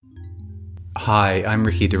Hi, I'm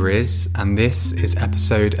Ricky DeRiz, and this is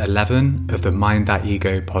episode 11 of the Mind That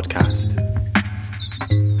Ego podcast.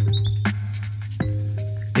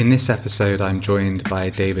 In this episode, I'm joined by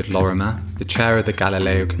David Lorimer, the chair of the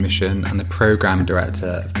Galileo Commission and the program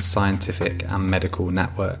director of the Scientific and Medical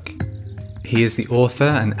Network. He is the author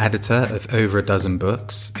and editor of over a dozen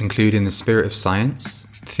books, including The Spirit of Science,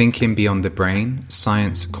 Thinking Beyond the Brain,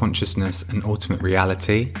 Science, Consciousness and Ultimate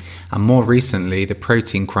Reality, and more recently, The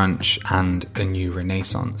Protein Crunch and A New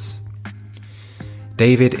Renaissance.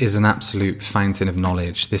 David is an absolute fountain of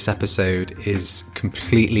knowledge. This episode is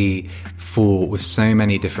completely full with so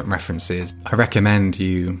many different references. I recommend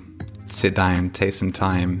you sit down, take some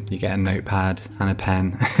time, you get a notepad and a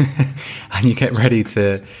pen, and you get ready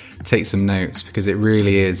to take some notes, because it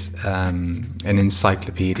really is an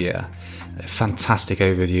encyclopedia, a fantastic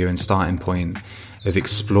overview and starting point of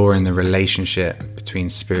exploring the relationship between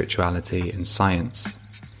spirituality and science.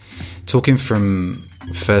 Talking from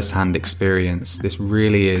first-hand experience, this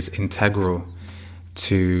really is integral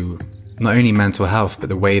to not only mental health, but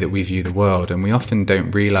the way that we view the world. And we often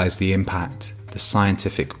don't realize the impact the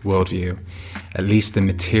scientific worldview, at least the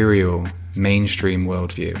material mainstream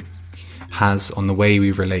worldview, has on the way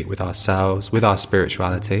we relate with ourselves, with our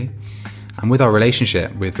spirituality, and with our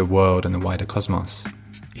relationship with the world and the wider cosmos.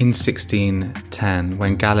 In 1610,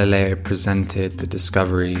 when Galileo presented the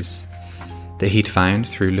discoveries that he'd found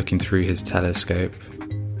through looking through his telescope,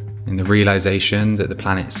 in the realization that the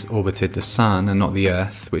planets orbited the sun and not the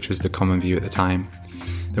Earth, which was the common view at the time,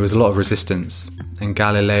 there was a lot of resistance, and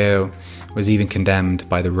Galileo was even condemned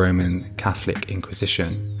by the Roman Catholic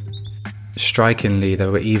Inquisition. Strikingly, there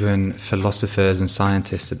were even philosophers and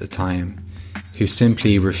scientists at the time who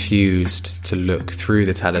simply refused to look through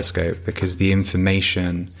the telescope because the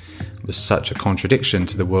information was such a contradiction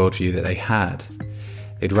to the worldview that they had.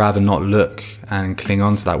 They'd rather not look and cling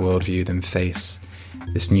on to that worldview than face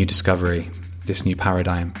this new discovery, this new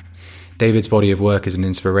paradigm. David's body of work is an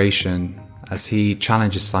inspiration as he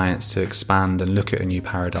challenges science to expand and look at a new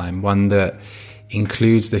paradigm, one that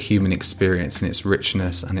includes the human experience in its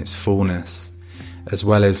richness and its fullness, as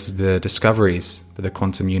well as the discoveries for the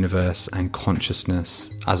quantum universe and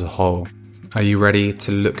consciousness as a whole. Are you ready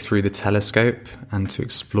to look through the telescope and to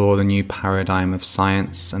explore the new paradigm of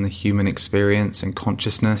science and the human experience and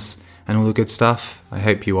consciousness and all the good stuff? I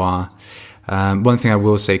hope you are. One thing I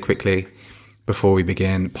will say quickly before we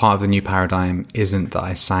begin, part of the new paradigm isn't that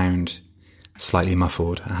I sound slightly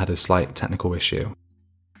muffled. I had a slight technical issue.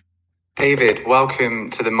 David, welcome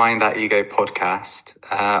to the Mind That Ego podcast.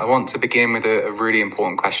 I want to begin with a really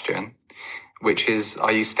important question, which is,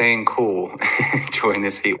 are you staying cool during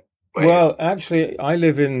this heat wave? Well, actually, I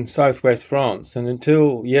live in southwest France, and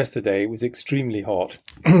until yesterday it was extremely hot.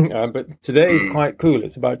 But today is quite cool.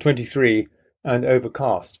 It's about 23 and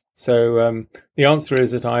overcast. So the answer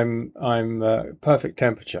is that I'm perfect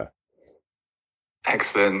temperature.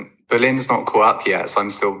 Excellent. Berlin's not caught up yet, so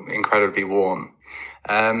I'm still incredibly warm.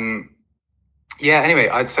 Anyway,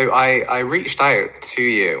 I reached out to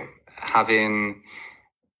you, having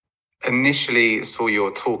initially saw your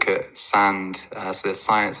talk at SAND, so the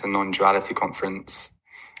Science and Non-Duality Conference,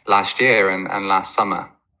 last year and last summer.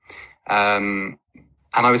 And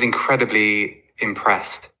I was incredibly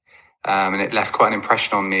impressed, and it left quite an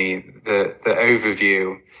impression on me, the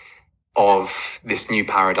overview of this new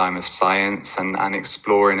paradigm of science and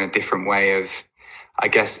exploring a different way of, I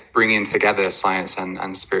guess, bringing together science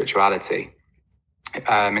and spirituality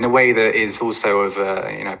in a way that is also of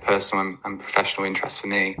personal and professional interest for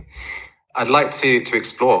me. I'd like to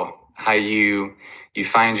explore how you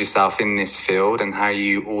found yourself in this field and how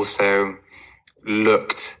you also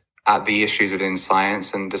looked at the issues within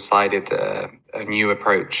science and decided that a new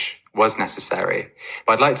approach was necessary.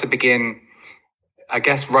 But I'd like to begin, I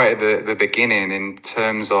guess, right at the beginning, in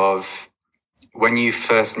terms of when you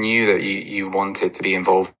first knew that you wanted to be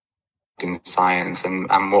involved in science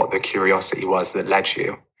and what the curiosity was that led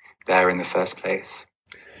you there in the first place.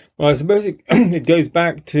 Well, I suppose it goes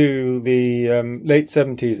back to the late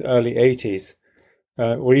 70s, early 80s,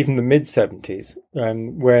 or even the mid-70s,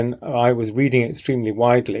 when I was reading extremely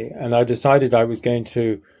widely, and I decided I was going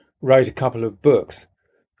to write a couple of books.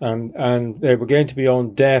 And they were going to be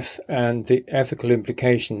on death and the ethical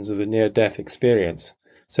implications of the near-death experience.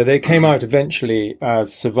 So they came out eventually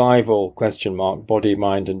as Survival, Body,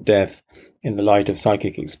 Mind and Death in the Light of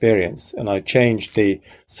Psychic Experience. And I changed the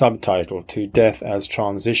subtitle to Death as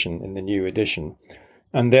Transition in the new edition.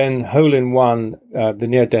 And then Whole in One, the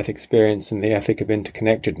Near-Death Experience and the Ethic of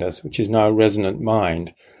Interconnectedness, which is now Resonant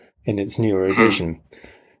Mind in its newer edition.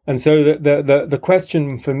 And so the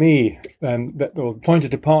question for me, or the point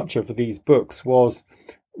of departure for these books was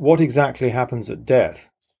what exactly happens at death?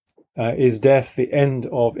 Is death the end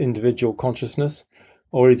of individual consciousness,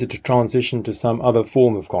 or is it a transition to some other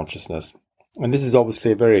form of consciousness? And this is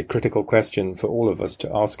obviously a very critical question for all of us to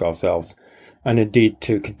ask ourselves, and indeed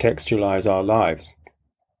to contextualize our lives.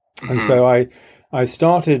 Mm-hmm. And so I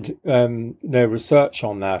started research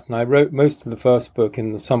on that, and I wrote most of the first book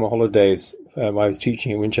in the summer holidays while I was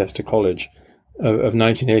teaching at Winchester College of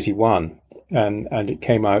 1981, and it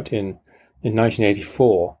came out in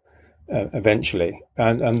 1984 eventually.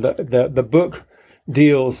 And the book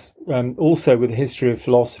deals also with the history of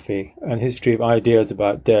philosophy and history of ideas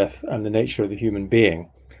about death and the nature of the human being.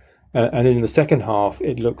 And in the second half,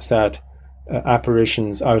 it looks at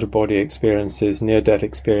apparitions, out-of-body experiences, near-death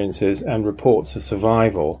experiences, and reports of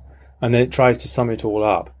survival. And then it tries to sum it all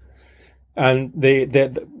up. And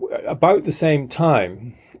about the same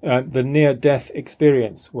time, the near-death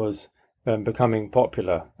experience was becoming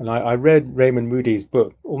popular. And I read Raymond Moody's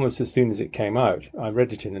book almost as soon as it came out. I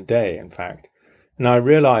read it in a day, in fact. And I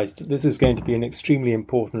realized that this is going to be an extremely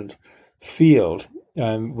important field,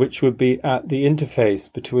 which would be at the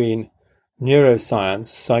interface between neuroscience,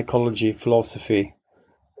 psychology, philosophy,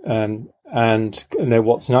 and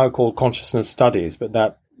what's now called consciousness studies, but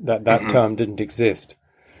that mm-hmm. term didn't exist.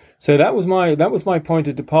 So that was my point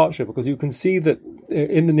of departure, because you can see that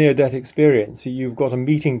in the near-death experience, you've got a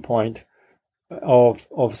meeting point of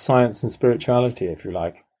science and spirituality, if you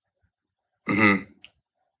like. Mm-hmm.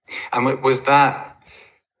 And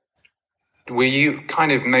were you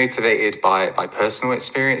kind of motivated by personal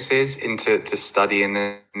experiences into studying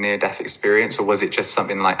the near-death experience, or was it just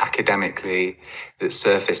something like academically that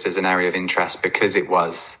surfaced as an area of interest because it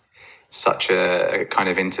was such a kind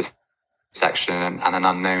of intersection and an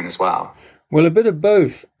unknown as well? Well, a bit of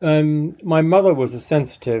both. My mother was a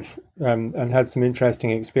sensitive and had some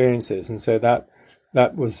interesting experiences, and so that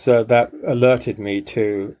alerted me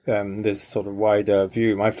to this sort of wider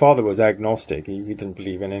view. My father was agnostic; he didn't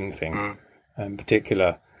believe in anything in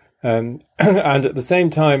particular. And at the same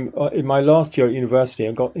time, in my last year at university,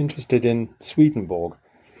 I got interested in Swedenborg,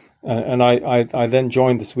 and I then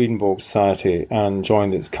joined the Swedenborg Society and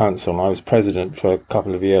joined its council. And I was president for a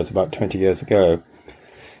couple of years, about 20 years ago.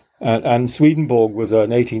 And Swedenborg was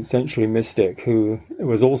an 18th century mystic who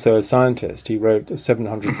was also a scientist. He wrote a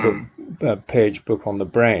 700-page book on the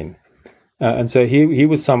brain. And so he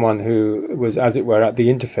was someone who was, as it were, at the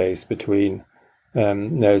interface between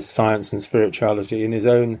science and spirituality in his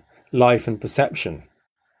own life and perception.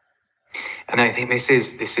 And I think this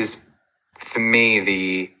is for me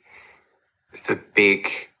the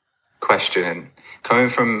big question coming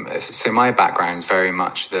from. So my background is very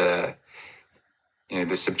much the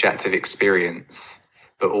subjective experience,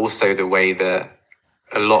 but also the way that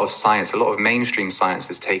a lot of mainstream science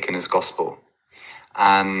is taken as gospel.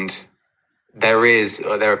 And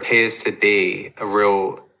there appears to be a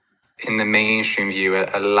real, in the mainstream view,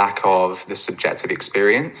 a lack of the subjective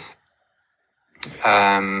experience.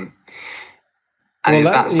 And is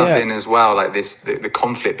that something as well, like this, the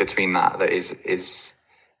conflict between that is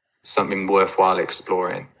something worthwhile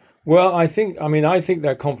exploring? Well, I think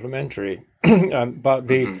they're complementary. But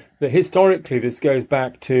the historically, this goes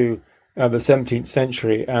back to the 17th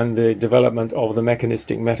century and the development of the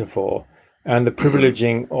mechanistic metaphor and the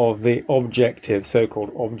privileging of the objective,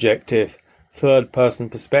 so-called objective, third-person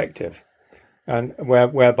perspective, and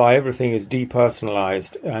whereby everything is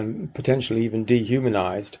depersonalized and potentially even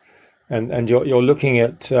dehumanized, and you're looking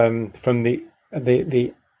at from the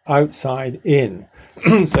outside in,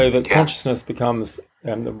 so that consciousness becomes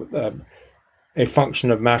a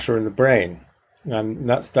function of matter in the brain, and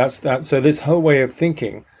that's that. So this whole way of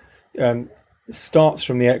thinking starts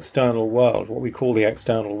from the external world, what we call the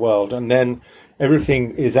external world, and then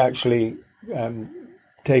everything is actually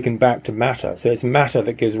taken back to matter. So it's matter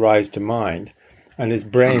that gives rise to mind, and it's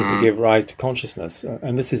brains that give rise to consciousness.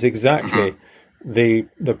 And this is exactly the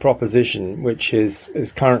proposition which is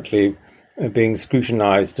currently being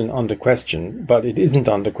scrutinized and under question, but it isn't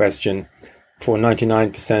under question for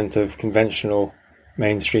 99% of conventional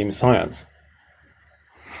mainstream science.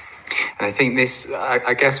 And I think this,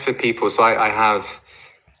 I guess for people, so I have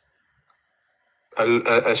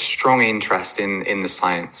a strong interest in the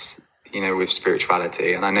science, with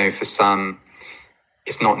spirituality. And I know for some,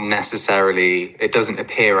 it's not necessarily, it doesn't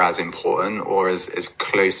appear as important or as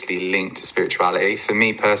closely linked to spirituality. For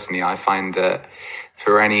me personally, I find that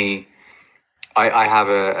for any, I have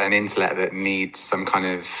an intellect that needs some kind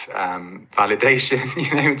of validation,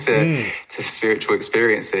 to spiritual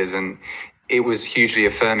experiences. And it was hugely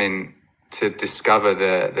affirming to discover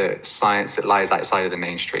the science that lies outside of the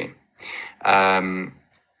mainstream.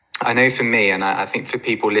 I know for me, and I think for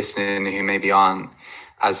people listening who maybe aren't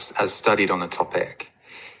as studied on the topic,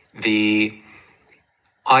 the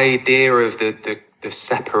idea of the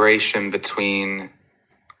separation between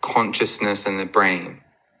consciousness and the brain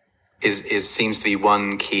is seems to be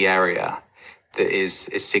one key area that is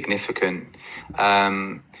significant,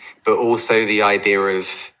 but also the idea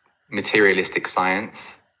of materialistic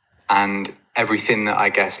science and everything that I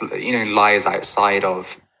guess lies outside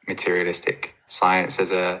of materialistic science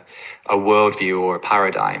as a worldview or a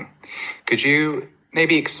paradigm. Could you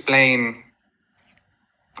maybe explain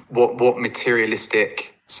what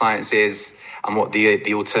materialistic science is and what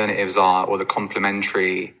the alternatives are, or the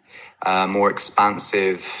complementary, more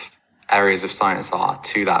expansive areas of science are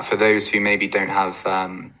to that, for those who maybe don't have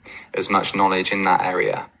as much knowledge in that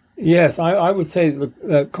area? Yes, I would say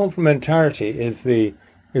that complementarity is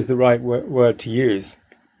the right word to use.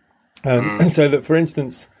 So that, for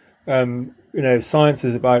instance, science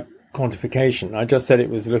is about quantification. I just said it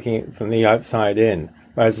was looking at from the outside in,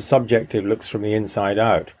 whereas the subjective looks from the inside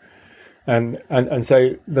out. And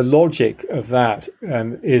so the logic of that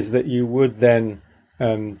is that you would then,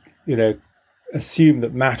 assume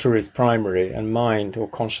that matter is primary and mind or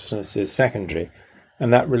consciousness is secondary.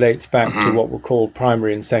 And that relates back to what were called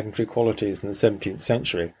primary and secondary qualities in the 17th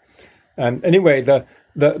century. Anyway, the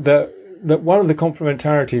one of the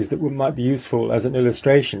complementarities that might be useful as an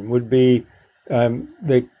illustration would be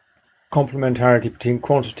the complementarity between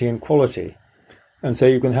quantity and quality. And so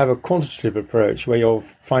you can have a quantitative approach where you're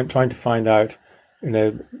trying to find out,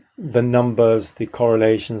 the numbers, the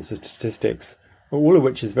correlations, the statistics, all of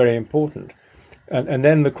which is very important. And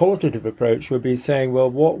then the qualitative approach would be saying,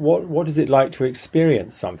 well, what is it like to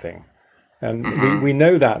experience something? And we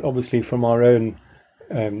know that obviously from our own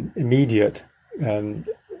immediate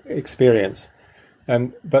experience.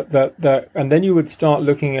 But then you would start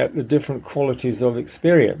looking at the different qualities of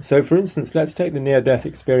experience. So, for instance, let's take the near-death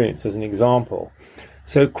experience as an example.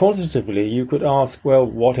 So, quantitatively, you could ask, well,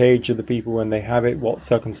 what age are the people when they have it? What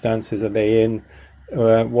circumstances are they in?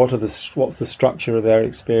 What's the structure of their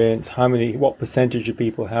experience? What percentage of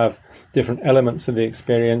people have different elements of the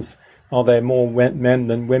experience? Are there more men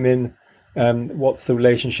than women? What's the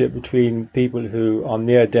relationship between people who are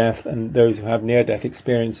near death and those who have near death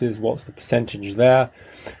experiences? What's the percentage there?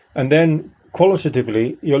 And then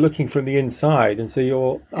qualitatively, you're looking from the inside, and so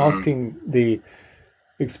you're asking the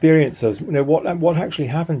experiencers, what actually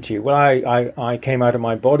happened to you? Well, I came out of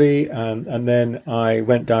my body, and then I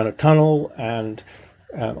went down a tunnel, and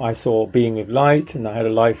I saw a being of light, and I had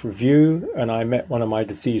a life review, and I met one of my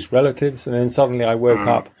deceased relatives, and then suddenly I woke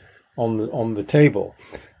up on the table.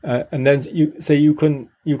 And then you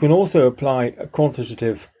can also apply a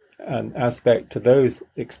quantitative aspect to those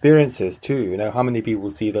experiences too. How many people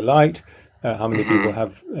see the light, how many people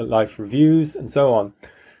have life reviews, and so on.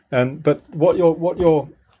 But what you're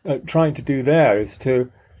trying to do there is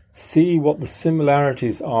to see what the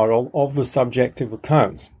similarities are of the subjective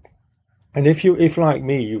accounts. And if like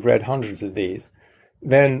me, you've read hundreds of these,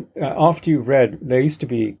 then after you've read, they used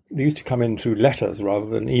to come in through letters rather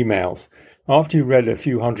than emails. After you read a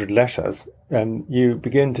few hundred letters, you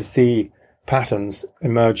begin to see patterns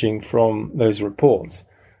emerging from those reports,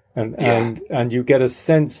 and you get a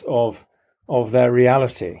sense of their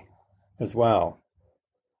reality as well.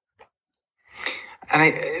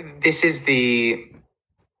 And this is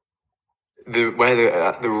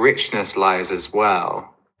where the richness lies as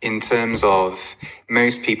well, in terms of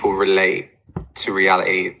most people relate to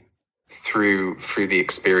reality through the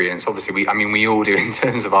experience. Obviously, we all do, in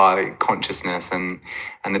terms of our consciousness and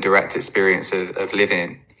the direct experience of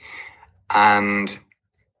living. And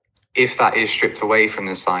if that is stripped away from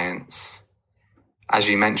the science, as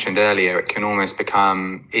you mentioned earlier, it can almost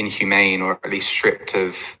become inhumane, or at least stripped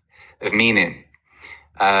of meaning.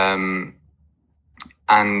 And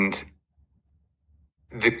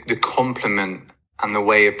the complement and the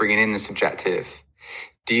way of bringing in the subjective,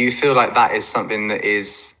 do you feel like that is something that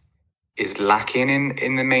is lacking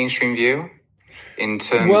in the mainstream view, in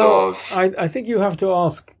terms of? I think you have to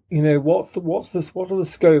ask, what's the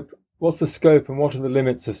scope and what are the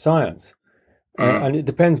limits of science? And it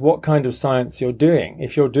depends what kind of science you're doing.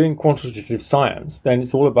 If you're doing quantitative science, then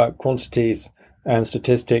it's all about quantities and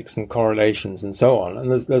statistics and correlations and so on.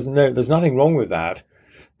 And there's nothing wrong with that.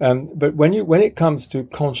 But when it comes to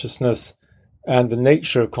consciousness and the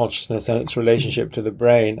nature of consciousness and its relationship to the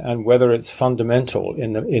brain, and whether it's fundamental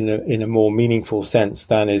in a more meaningful sense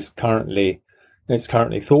than it's currently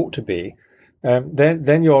thought to be,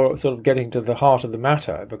 then you're sort of getting to the heart of the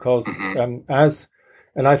matter. Because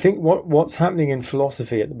and I think what's happening in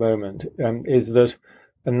philosophy at the moment is that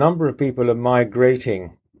a number of people are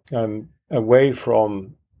migrating away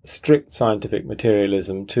from strict scientific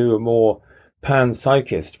materialism to a more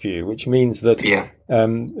panpsychist view, which means that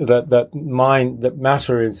that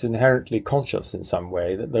matter is inherently conscious in some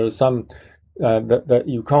way. That there is some that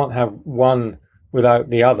you can't have one without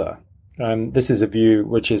the other. This is a view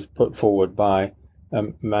which is put forward by a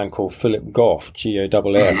man called Philip Goff,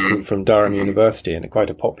 Goff, from Durham University, in quite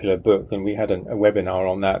a popular book, and we had a webinar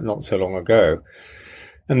on that not so long ago.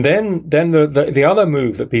 And then the other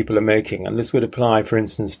move that people are making, and this would apply, for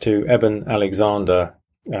instance, to Eben Alexander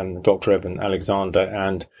and Dr. Eben Alexander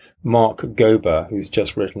and Mark Gober, who's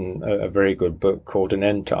just written a very good book called An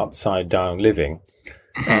End to Upside Down Living,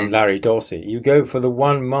 and Larry Dossey. You go for the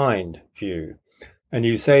one mind view, and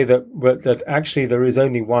you say that actually there is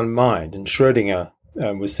only one mind, and Schrödinger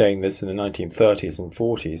was saying this in the 1930s and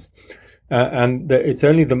 40s, and that it's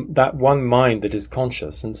only that one mind that is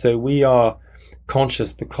conscious, and so we are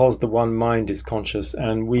conscious because the one mind is conscious,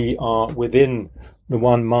 and we are within the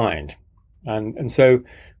one mind, and so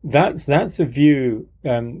that's a view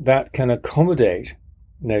that can accommodate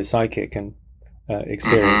psychic and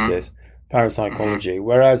experiences, parapsychology,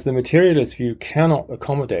 whereas the materialist view cannot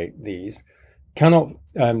accommodate these, cannot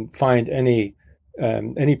find any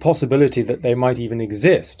possibility that they might even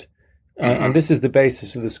exist. And this is the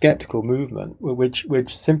basis of the skeptical movement, which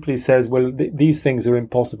simply says, well, these things are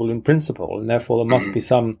impossible in principle, and therefore there must be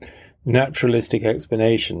some naturalistic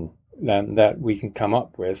explanation that we can come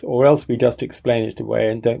up with, or else we just explain it away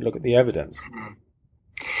and don't look at the evidence.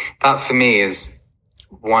 That, for me, is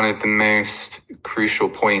one of the most crucial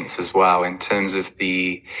points as well, in terms of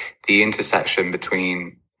the intersection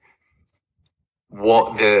between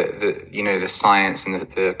what the science and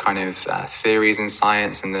the kind of theories in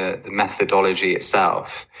science and the methodology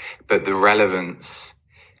itself, but the relevance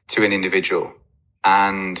to an individual.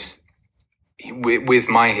 And with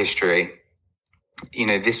my history,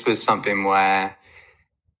 this was something where,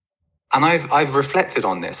 and I've reflected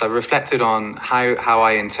on this. I've reflected on how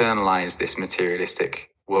I internalized this materialistic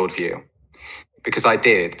worldview, because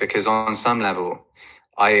on some level,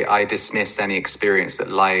 I dismissed any experience that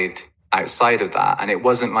lied outside of that. And it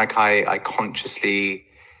wasn't like I consciously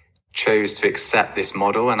chose to accept this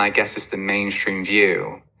model. And I guess it's the mainstream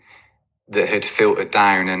view that had filtered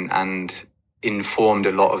down and informed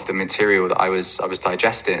a lot of the material that I was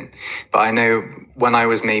digesting. But I know when I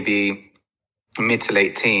was maybe mid to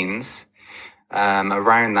late teens,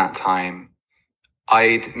 around that time,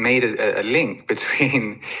 I'd made a link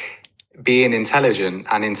between being intelligent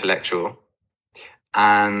and intellectual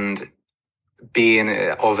and being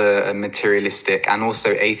of a materialistic and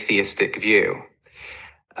also atheistic view.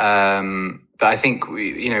 But I think,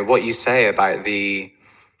 what you say about the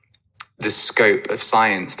scope of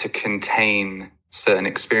science to contain certain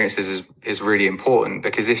experiences is really important,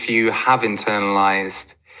 because if you have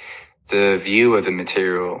internalized the view of the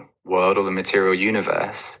material world or the material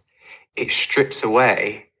universe, it strips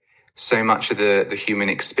away so much of the human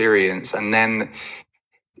experience, and then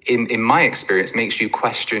in my experience makes you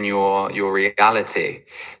question your reality.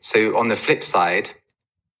 So on the flip side,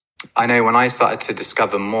 I know when I started to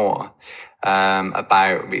discover more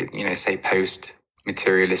about, say,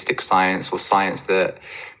 post-materialistic science, or science that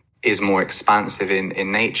is more expansive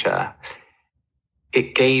in nature,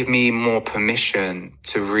 it gave me more permission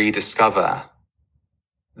to rediscover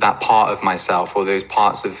that part of myself, or those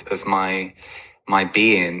parts of my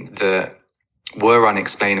being that were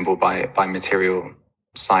unexplainable by material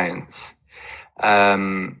science.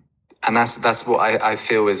 And that's what I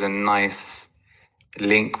feel is a nice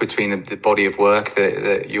link between the body of work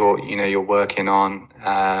that you're working on,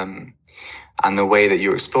 and the way that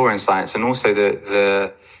you're exploring science, and also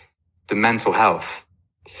the mental health,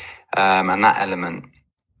 and that element.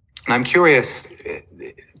 And I'm curious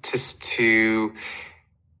to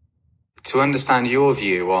understand your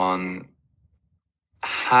view on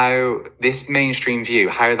how this mainstream view,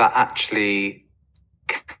 how that actually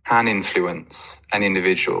can influence an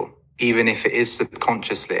individual, even if it is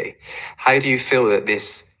subconsciously. How do you feel that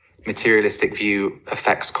this materialistic view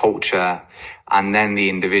affects culture and then the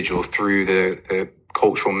individual through the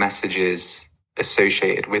cultural messages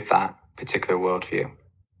associated with that particular worldview?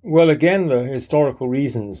 Well, again, the historical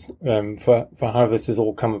reasons for how this has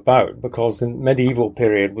all come about, because the medieval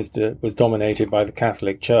period was dominated by the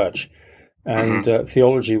Catholic Church, and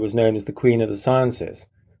theology was known as the queen of the sciences.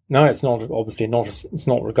 Now it's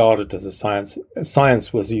not regarded as a science.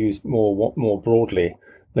 Science was used more broadly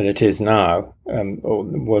than it is now, or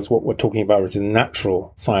was what we're talking about as in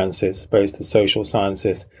natural sciences, opposed to social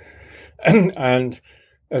sciences, and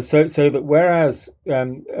so that whereas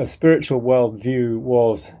a spiritual worldview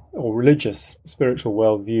was, or religious spiritual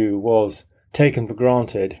worldview was taken for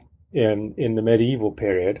granted in the medieval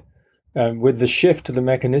period, with the shift to the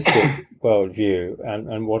mechanistic worldview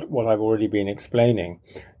and what I've already been explaining,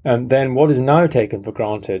 then what is now taken for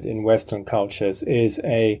granted in Western cultures is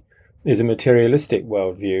a materialistic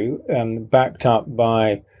worldview, backed up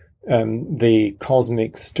by the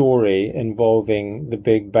cosmic story involving the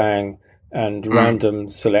Big Bang and random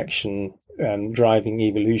selection driving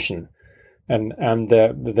evolution, and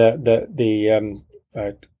the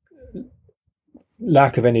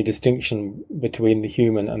lack of any distinction between the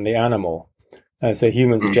human and the animal. So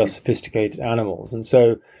humans are just sophisticated animals, and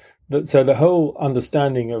so the whole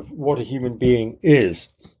understanding of what a human being is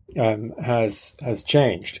has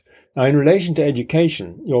changed. Now, in relation to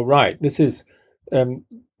education, you're right. This is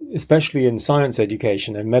especially in science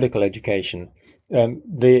education and medical education,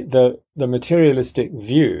 the materialistic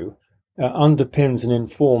view underpins and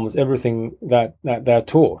informs everything that they're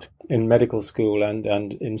taught in medical school and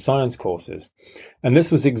in science courses. And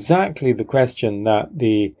this was exactly the question that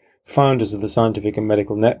the founders of the Scientific and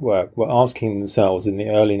Medical Network were asking themselves in the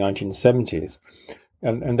early 1970s.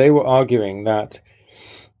 And they were arguing that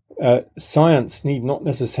science need not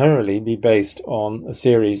necessarily be based on a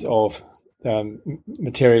series of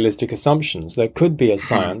materialistic assumptions. There could be a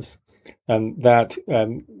science that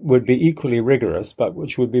would be equally rigorous, but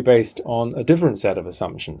which would be based on a different set of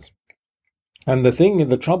assumptions. And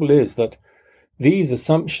the trouble is that these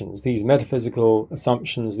assumptions, these metaphysical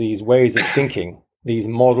assumptions, these ways of thinking, these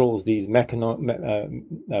models, these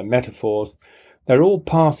metaphors, they're all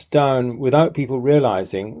passed down without people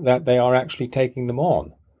realizing that they are actually taking them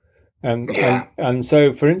on. And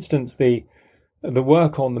so, for instance, the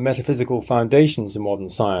work on the metaphysical foundations of modern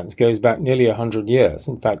science goes back nearly 100 years.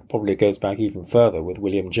 In fact, probably goes back even further with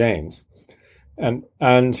William James. And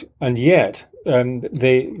yet,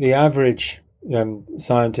 the average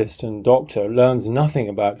scientist and doctor learns nothing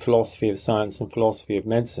about philosophy of science and philosophy of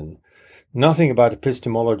medicine, nothing about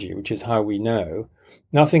epistemology, which is how we know,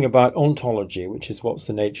 nothing about ontology, which is what's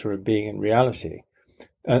the nature of being in reality.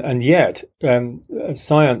 And yet,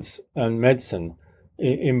 science and medicine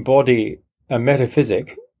embody a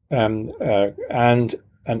metaphysic and an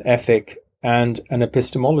ethic and an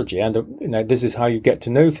epistemology, and this is how you get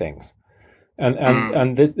to know things.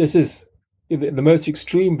 And this is the most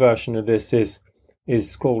extreme version of this is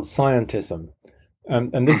called scientism,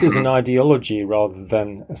 and this is an ideology rather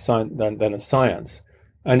than a science.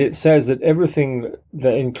 And it says that everything,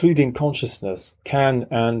 that including consciousness, can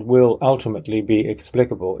and will ultimately be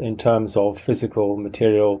explicable in terms of physical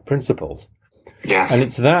material principles. Yes. And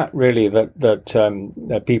it's that really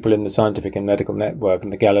that people in the Scientific and Medical Network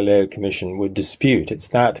and the Galileo Commission would dispute. It's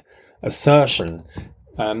that assertion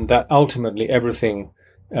that ultimately everything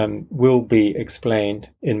will be explained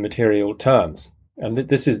in material terms. And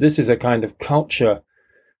this is a kind of cultural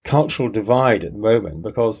divide at the moment,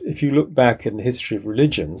 because if you look back in the history of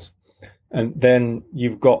religions, and then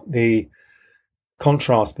you've got the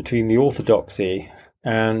contrast between the orthodoxy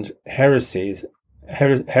and heretics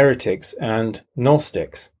and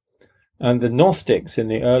Gnostics. And the Gnostics in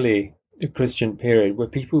the early Christian period were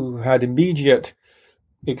people who had immediate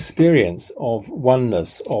experience of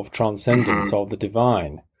oneness, of transcendence, of the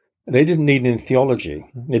divine. They didn't need any theology.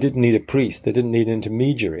 They didn't need a priest. They didn't need an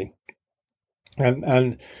intermediary.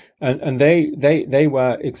 And they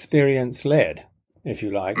were experience led, if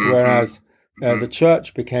you like, whereas the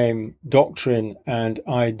church became doctrine and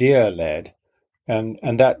idea led, and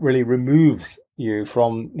that really removes you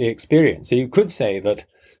from the experience. So you could say that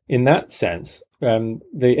in that sense,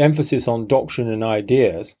 the emphasis on doctrine and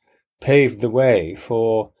ideas paved the way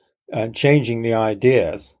for changing the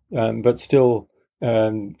ideas, but still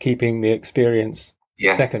keeping the experience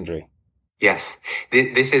secondary. Yes,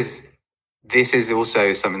 this is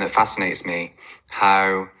also something that fascinates me,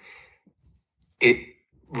 how it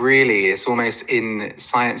really is almost in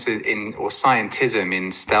science or scientism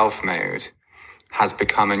in stealth mode has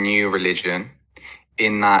become a new religion,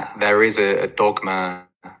 in that there is a dogma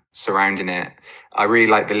surrounding it. I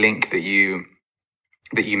really like the link that you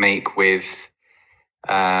make with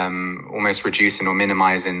almost reducing or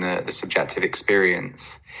minimizing the subjective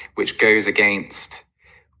experience, which goes against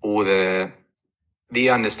all the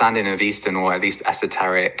understanding of Eastern, or at least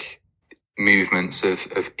esoteric, movements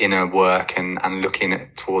of inner work and looking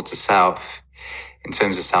towards the self in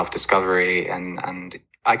terms of self-discovery and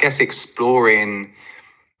I guess exploring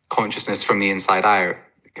consciousness from the inside out,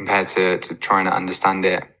 compared to trying to understand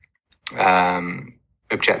it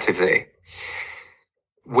objectively.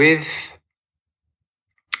 With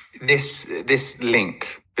this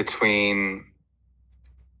link between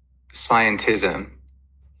scientism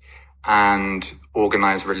and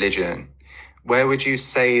organized religion, where would you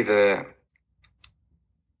say that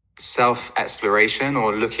self-exploration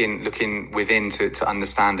or looking within to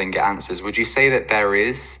understand and get answers. Would you say that there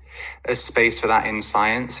is a space for that in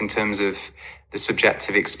science in terms of the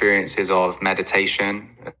subjective experiences of meditation,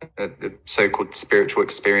 the so-called spiritual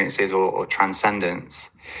experiences or transcendence?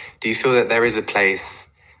 Do you feel that there is a place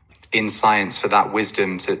in science for that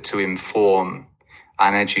wisdom to inform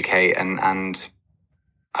and educate and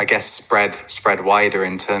I guess spread wider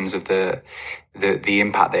in terms of the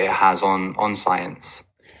impact that it has on science?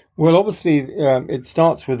 Well, obviously, it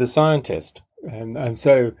starts with the scientist, and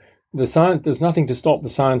so there's nothing to stop the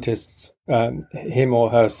scientists, him or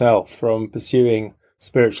herself, from pursuing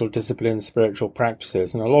spiritual disciplines, spiritual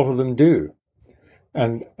practices, and a lot of them do.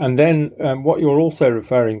 And then what you're also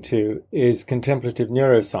referring to is contemplative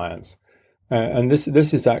neuroscience, and this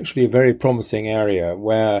is actually a very promising area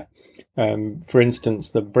where, for instance,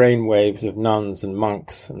 the brain waves of nuns and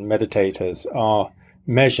monks and meditators are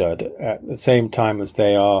measured at the same time as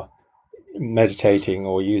they are meditating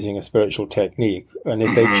or using a spiritual technique. And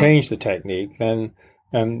if they change the technique, then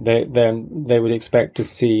they would expect to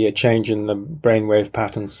see a change in the brainwave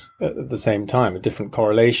patterns at the same time, a different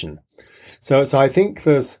correlation. So I think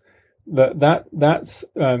there's that's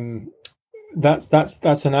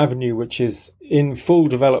an avenue which is in full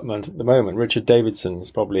development at the moment. Richard Davidson is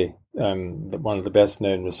probably one of the best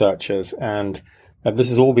known researchers, and this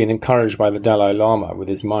has all been encouraged by the Dalai Lama with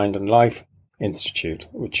his Mind and Life Institute,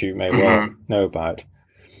 which you may well know about.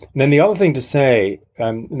 And then the other thing to say,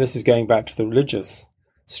 and this is going back to the religious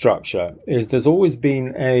structure, is there's always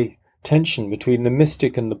been a tension between the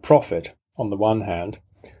mystic and the prophet on the one hand,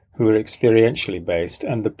 who are experientially based,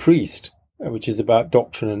 and the priest, which is about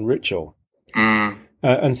doctrine and ritual.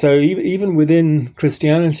 And so even within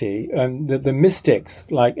Christianity, the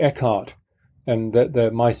mystics like Eckhart and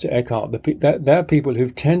the Meister Eckhart, they're people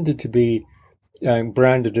who've tended to be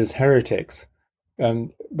branded as heretics,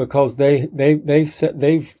 because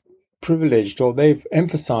they've privileged or they've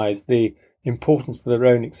emphasized the importance of their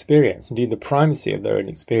own experience, indeed the primacy of their own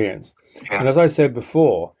experience. Yeah. And as I said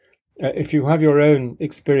before, if you have your own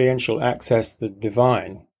experiential access to the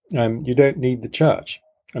divine, you don't need the church.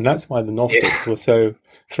 And that's why the Gnostics were so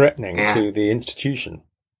threatening to the institution.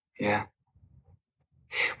 Yeah.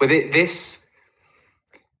 Well, this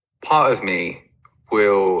part of me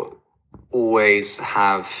will always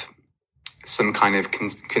have some kind of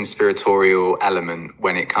conspiratorial element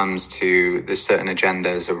when it comes to the certain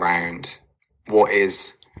agendas around what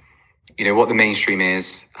is, what the mainstream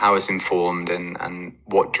is, how it's informed, and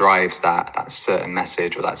what drives that certain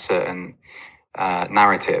message or that certain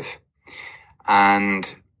narrative.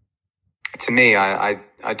 And to me, I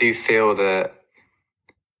do feel that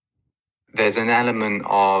there's an element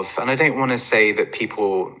of, and I don't want to say that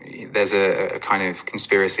there's a kind of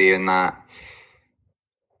conspiracy in that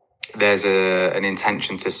there's an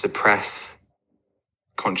intention to suppress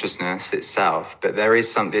consciousness itself, but there is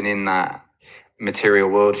something in that material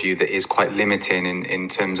worldview that is quite limiting in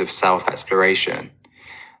terms of self-exploration.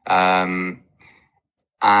 And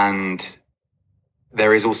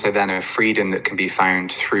there is also then a freedom that can be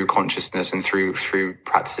found through consciousness and through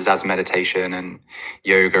practices as meditation and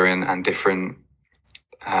yoga and different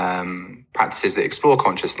practices that explore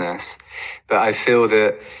consciousness. But I feel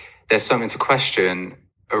that there's something to question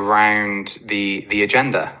around the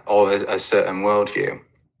agenda of a certain worldview,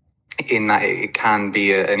 in that it can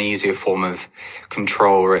be an easier form of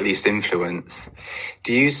control or at least influence.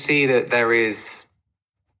 Do you see that there is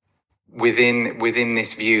within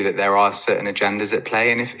this view that there are certain agendas at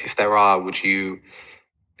play? And if there are, would you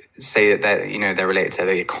say that they're related to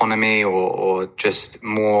the economy or just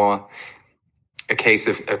more a case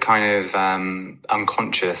of a kind of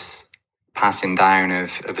unconscious passing down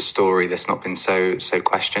of a story that's not been so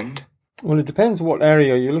questioned? Well, it depends what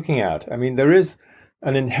area you're looking at. I mean, there is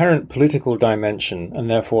an inherent political dimension and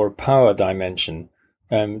therefore a power dimension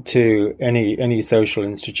to any social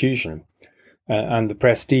institution, and the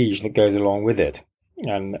prestige that goes along with it.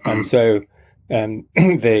 And so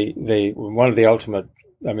they one of the ultimate,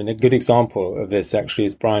 a good example of this actually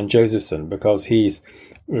is Brian Josephson, because he's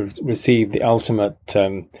received the ultimate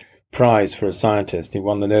prize for a scientist. He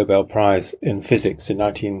won the Nobel Prize in physics in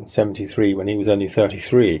 1973 when he was only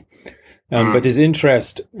 33. But his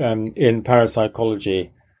interest in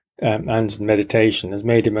parapsychology and meditation has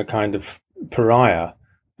made him a kind of pariah,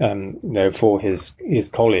 for his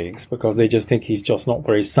colleagues, because they just think he's just not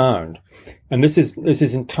very sound. And this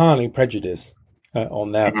is entirely prejudice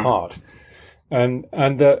on their part. And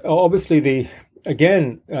obviously I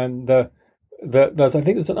think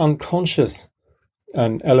there's an unconscious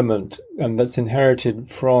element that's inherited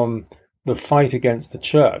from the fight against the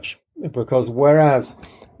church, because whereas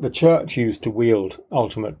the church used to wield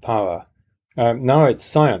ultimate power. Now it's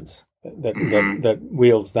science that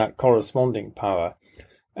wields that corresponding power,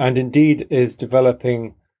 and indeed is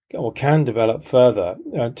developing or can develop further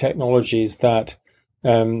technologies that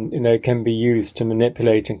can be used to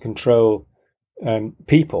manipulate and control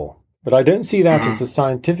people. But I don't see that as a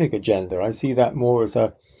scientific agenda. I see that more as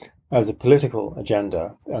a political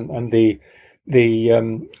agenda, and the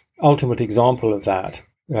ultimate example of that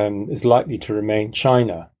is likely to remain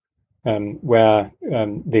China, where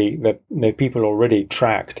the people are already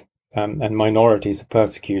tracked and minorities are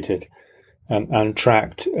persecuted and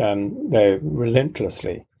tracked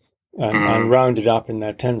relentlessly and rounded up in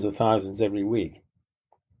their tens of thousands every week.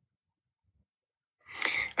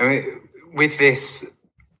 I mean, with this,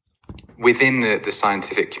 within the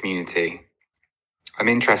scientific community, I'm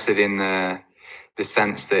interested in the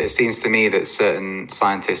sense that it seems to me that certain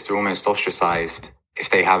scientists are almost ostracized if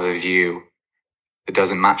they have a view that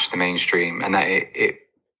doesn't match the mainstream, and that it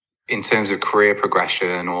in terms of career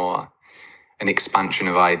progression or an expansion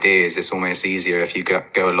of ideas, it's almost easier if you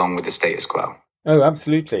go along with the status quo. Oh,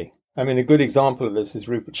 absolutely. I mean, a good example of this is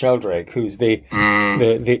Rupert Sheldrake, who's he's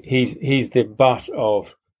the butt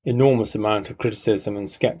of enormous amount of criticism and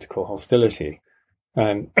skeptical hostility.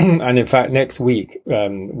 And in fact, next week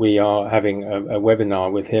we are having a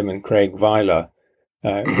webinar with him and Craig Weiler,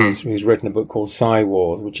 who's written a book called Sci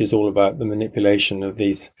Wars, which is all about the manipulation of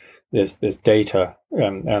this data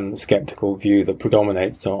and the skeptical view that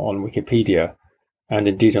predominates on Wikipedia and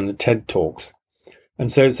indeed on the TED Talks. And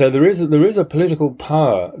so there is a political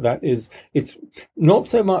power that it's not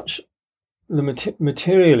so much the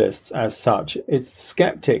materialists as such, it's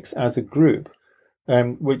skeptics as a group,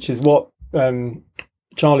 which is what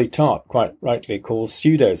Charlie Tart quite rightly calls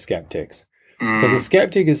pseudo-skeptics. Because a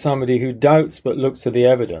skeptic is somebody who doubts but looks at the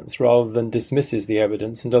evidence rather than dismisses the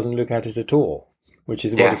evidence and doesn't look at it at all, which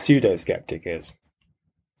is what a pseudo-skeptic is.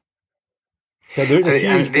 So there is a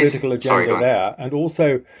huge political agenda there. And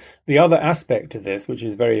also the other aspect of this, which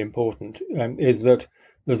is very important, is that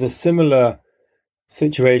there's a similar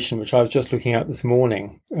situation, which I was just looking at this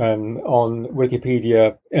morning on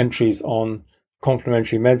Wikipedia entries on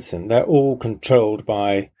complementary medicine. They're all controlled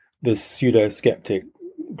by this pseudo-skeptic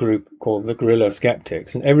group called the guerrilla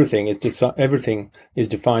skeptics, and everything is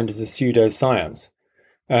defined as a pseudoscience,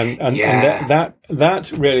 and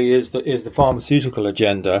that really is the pharmaceutical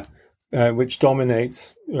agenda, which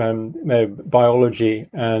dominates biology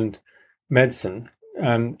and medicine,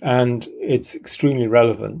 and it's extremely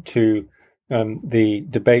relevant to the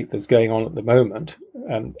debate that's going on at the moment,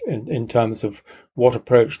 in terms of what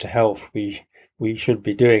approach to health we should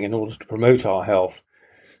be doing in order to promote our health.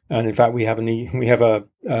 And in fact, we have a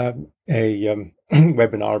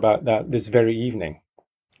webinar about that this very evening.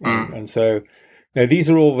 And so these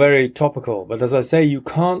are all very topical. But as I say, you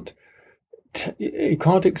can't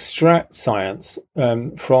extract science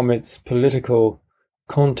from its political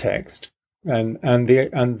context, and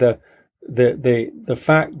the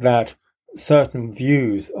fact that certain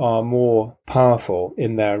views are more powerful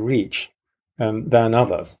in their reach than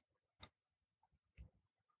others.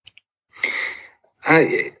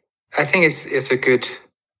 I think it's a good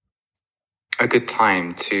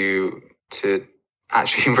time to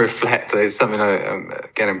actually reflect. It's something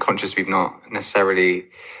I'm conscious we've not necessarily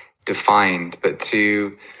defined, but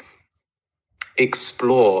to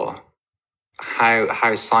explore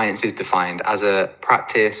how science is defined as a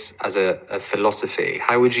practice, as a philosophy.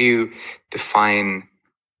 How would you define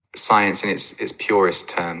science in its purest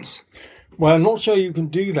terms? Well, I'm not sure you can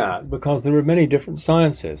do that because there are many different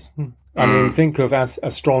sciences. I mean, think of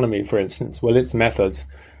astronomy, for instance. Well, its methods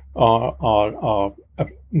are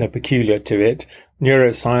peculiar to it.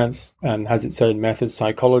 Neuroscience has its own methods.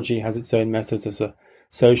 Psychology has its own methods as a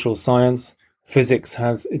social science. Physics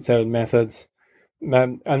has its own methods.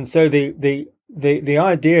 And so the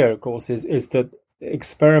idea, of course, is that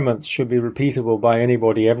experiments should be repeatable by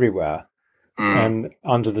anybody everywhere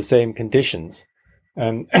under the same conditions.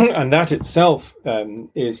 And that itself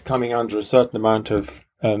is coming under a certain amount of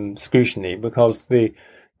scrutiny, because the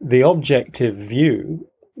objective view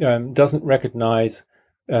doesn't recognize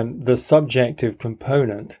the subjective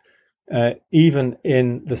component, even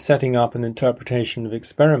in the setting up and interpretation of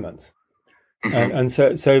experiments. And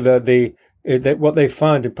so what they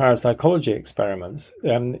find in parapsychology experiments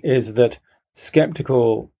is that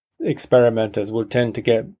skeptical experimenters will tend to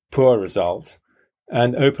get poor results,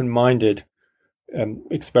 and open-minded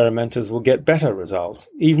experimenters will get better results,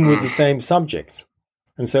 even with the same subjects.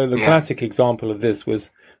 And so the classic example of this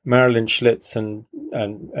was Marilyn Schlitz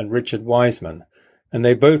and Richard Wiseman. And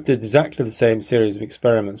they both did exactly the same series of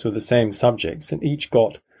experiments with the same subjects, and each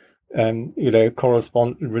got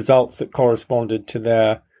results that corresponded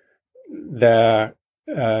to their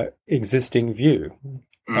existing view.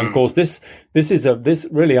 And of course, this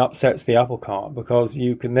really upsets the apple cart, because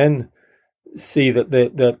you can then see that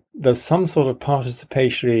there's some sort of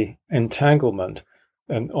participatory entanglement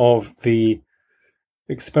of the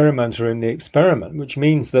experimenter in the experiment, which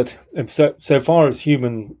means that so far as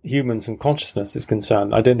humans and consciousness is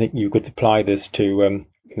concerned, I don't think you could apply this to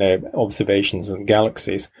observations in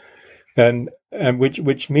galaxies, and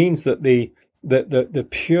which means that the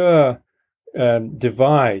pure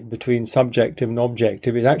divide between subjective and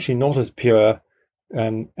objective is actually not as pure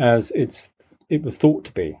as it was thought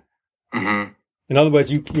to be. Mm-hmm. In other words,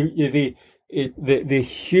 the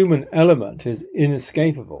human element is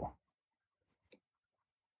inescapable.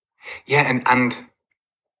 Yeah, and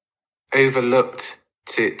overlooked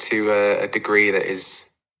to a degree that is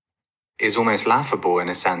almost laughable, in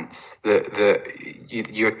a sense. That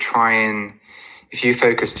you're trying, if you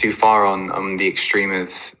focus too far on the extreme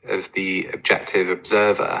of the objective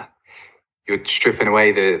observer, you're stripping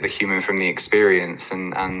away the human from the experience,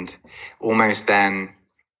 and almost then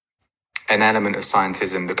an element of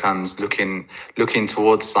scientism becomes looking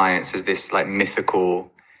towards science as this like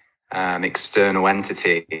mythical external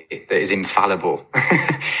entity that is infallible.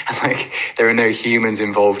 And like there are no humans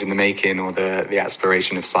involved in the making or the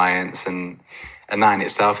exploration of science, and that in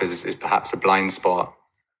itself is perhaps a blind spot.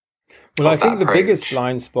 Well, I think the biggest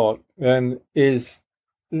blind spot is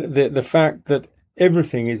the fact that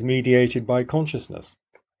everything is mediated by consciousness.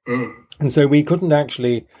 And so we couldn't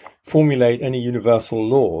actually formulate any universal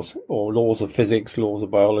laws, or laws of physics, laws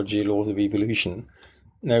of biology, laws of evolution,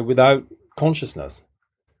 without consciousness.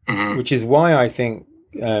 Mm-hmm. Which is why I think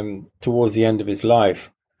towards the end of his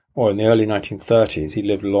life, or in the early 1930s, he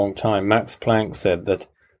lived a long time, Max Planck said that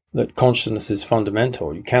consciousness is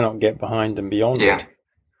fundamental. You cannot get behind and beyond it.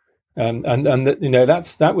 And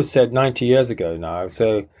that was said 90 years ago now.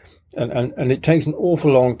 So, and it takes an awful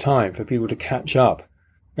long time for people to catch up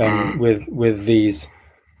with these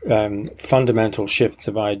fundamental shifts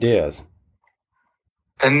of ideas.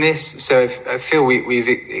 And so I feel we've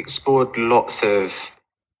explored lots of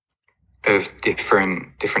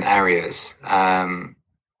different areas. A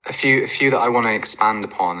few that I want to expand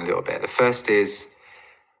upon a little bit. The first is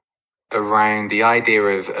around the idea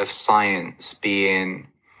of science being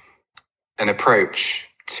an approach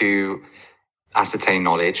to ascertain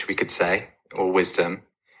knowledge, we could say, or wisdom,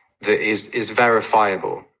 that is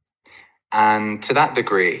verifiable. And to that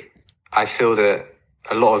degree, I feel that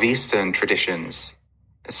a lot of Eastern traditions,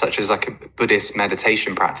 such as like Buddhist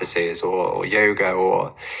meditation practices or yoga,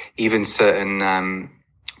 or even certain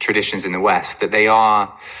traditions in the West, that they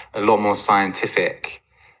are a lot more scientific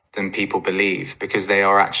than people believe, because they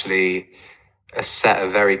are actually a set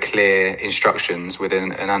of very clear instructions with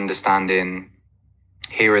an understanding.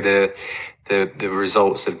 Here are the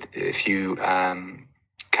results of if you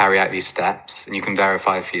carry out these steps, and you can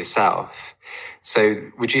verify for yourself. So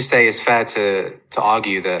would you say it's fair to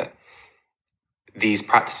argue that these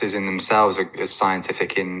practices in themselves are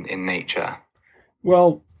scientific in nature?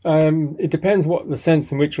 Well, it depends what the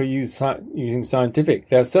sense in which you're using scientific.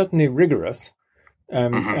 They're certainly rigorous,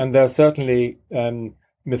 and they're certainly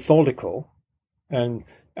methodical. And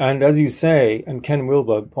as you say, and Ken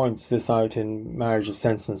Wilber points this out in Marriage of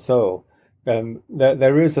Sense and Soul,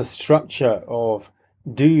 there is a structure of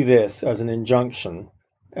do this as an injunction,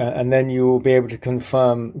 and then you will be able to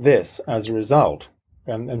confirm this as a result.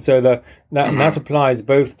 And so that applies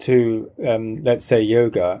both to, let's say,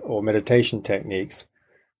 yoga or meditation techniques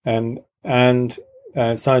and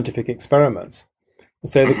scientific experiments.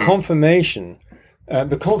 So the confirmation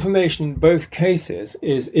in both cases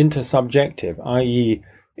is intersubjective, i.e.,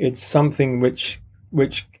 it's something which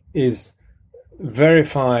is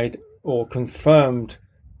verified or confirmed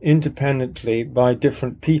independently by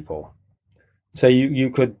different people. So you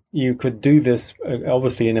could do this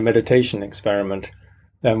obviously in a meditation experiment,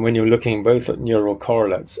 when you're looking both at neural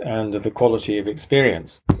correlates and at the quality of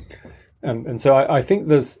experience. And so I think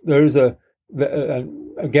there is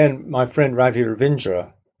again, my friend Ravi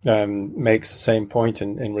Ravindra makes the same point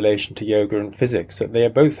in relation to yoga and physics, that they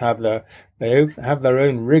both have their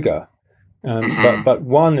own rigor, but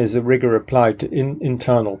one is a rigor applied to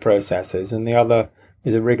internal processes, and the other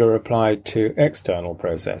is a rigor applied to external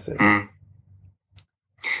processes.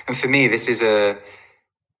 And for me, this is a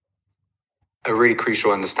really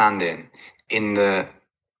crucial understanding, in that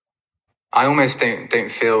I almost don't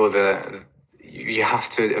feel that you have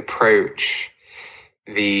to approach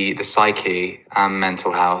the psyche and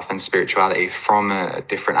mental health and spirituality from a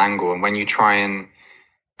different angle. And when you try and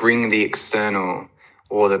bring the external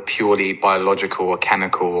or the purely biological or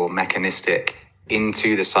chemical or mechanistic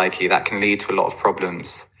into the psyche, that can lead to a lot of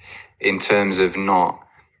problems in terms of not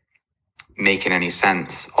making any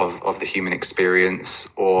sense of the human experience,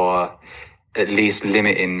 or at least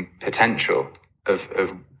limiting potential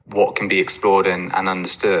of what can be explored and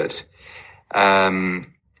understood. I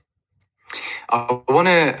want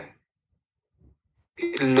to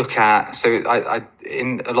look at, so I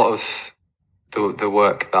in a lot of the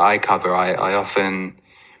work that I cover, I often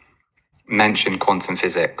mention quantum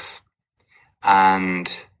physics and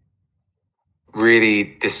really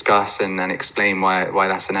discuss and explain why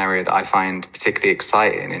that's an area that I find particularly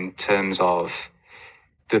exciting in terms of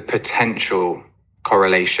the potential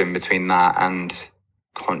correlation between that and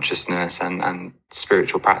consciousness and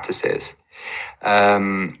spiritual practices.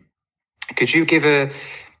 Could you give a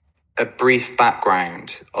brief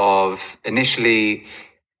background of initially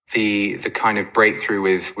the kind of breakthrough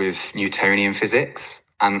with Newtonian physics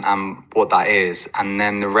and what that is, and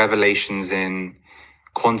then the revelations in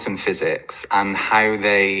quantum physics and how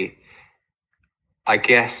they, I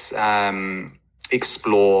guess,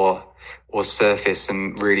 explore or surface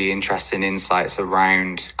some really interesting insights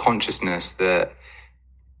around consciousness that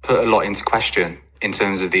put a lot into question in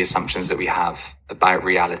terms of the assumptions that we have about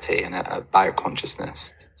reality and about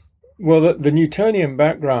consciousness? Well, the Newtonian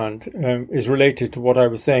background is related to what I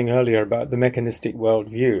was saying earlier about the mechanistic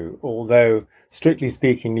worldview, although, strictly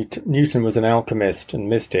speaking, Newton was an alchemist and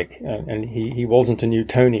mystic, and he wasn't a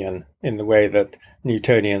Newtonian in the way that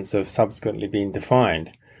Newtonians have subsequently been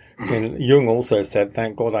defined. And Jung also said,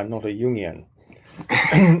 "Thank God I'm not a Jungian."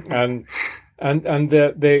 and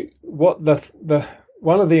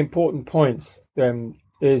one of the important points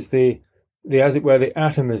is the as it were the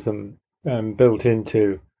atomism built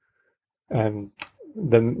into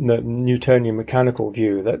the Newtonian mechanical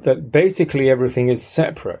view, that basically everything is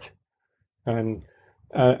separate, and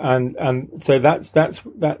so that's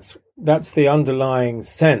the underlying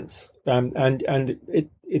sense, and it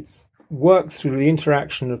works through the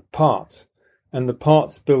interaction of parts, and the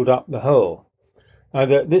parts build up the whole.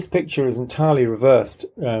 This picture is entirely reversed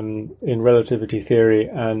in relativity theory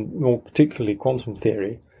and more particularly quantum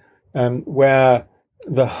theory, where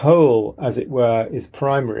the whole, as it were, is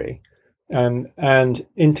primary. And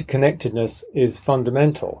interconnectedness is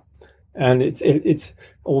fundamental, and it's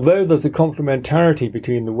although there's a complementarity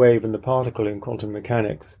between the wave and the particle in quantum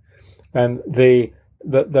mechanics, and the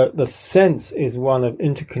sense is one of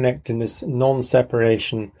interconnectedness,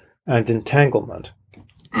 non-separation, and entanglement.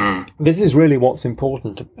 This is really what's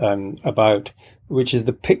important about, which is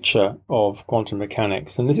the picture of quantum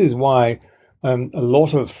mechanics, and this is why a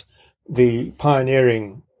lot of the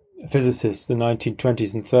pioneering physicists, the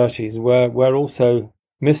 1920s and 30s, were also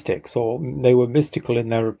mystics, or they were mystical in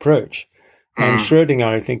their approach. And Schrödinger,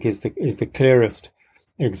 I think, is the clearest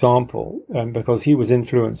example, because he was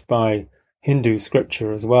influenced by Hindu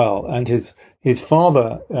scripture as well. And his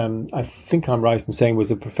father, I think I'm right in saying,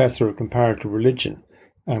 was a professor of comparative religion,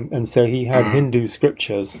 and so he had Hindu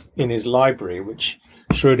scriptures in his library, which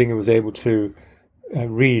Schrödinger was able to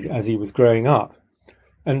read as he was growing up.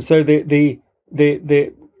 And so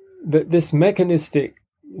this mechanistic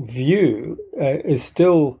view is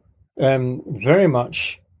still very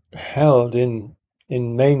much held in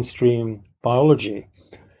mainstream biology,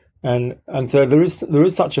 and so there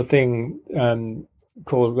is such a thing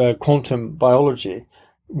called quantum biology,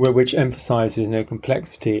 which emphasizes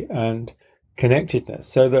complexity and connectedness.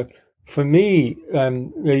 So that for me,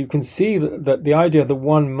 you can see that the idea of the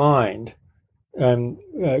one mind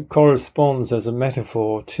corresponds as a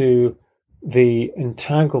metaphor to the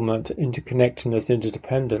entanglement, interconnectedness,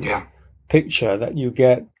 interdependence picture that you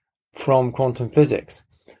get from quantum physics.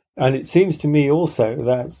 And it seems to me also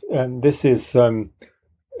that this is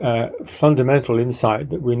fundamental insight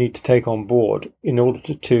that we need to take on board in order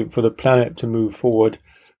for the planet to move forward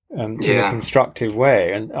in a constructive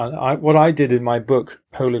way. And what I did in my book,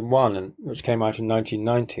 Hole in One, which came out in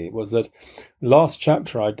 1990, was that last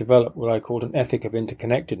chapter I developed what I called an ethic of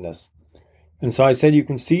interconnectedness. And so I said you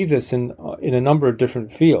can see this in a number of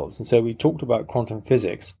different fields. And so we talked about quantum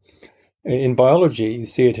physics. In biology, you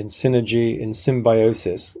see it in synergy, in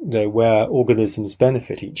symbiosis, where organisms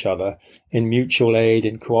benefit each other, in mutual aid,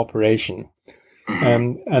 in cooperation.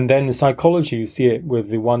 And then in psychology, you see it with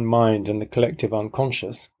the one mind and the collective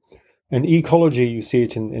unconscious. In ecology, you see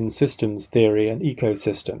it in systems theory and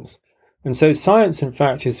ecosystems. And so science, in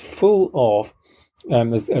fact, is full of,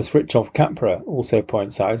 as Fritjof Capra also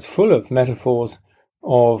points out, is full of metaphors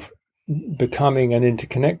of becoming an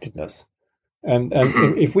interconnectedness. And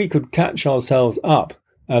if we could catch ourselves up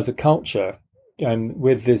as a culture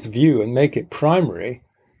with this view and make it primary,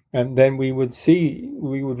 and then we would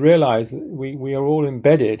realize that we are all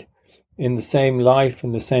embedded in the same life,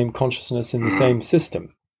 in the same consciousness, in the same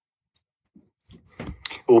system.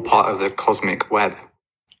 All part of the cosmic web.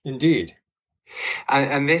 Indeed.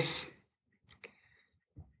 And this,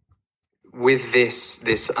 with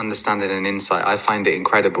this understanding and insight, I find it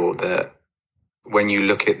incredible that when you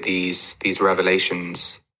look at these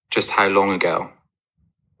revelations, just how long ago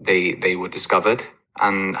they were discovered,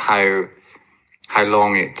 and how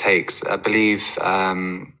long it takes. I believe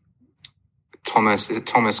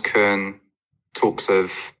Thomas Kuhn talks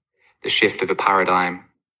of the shift of a paradigm.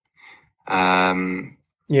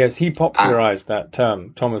 Yes, he popularized that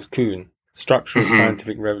term, Thomas Kuhn, Structure of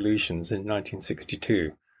Scientific Revolutions, in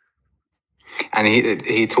 1962. And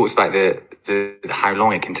he talks about the how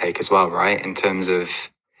long it can take as well, right? In terms of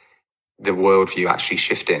the worldview actually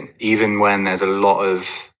shifting, even when there's a lot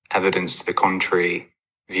of evidence to the contrary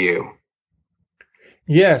view.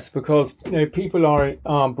 Yes, because people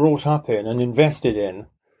are brought up in and invested in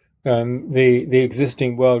the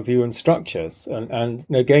existing worldview and structures, and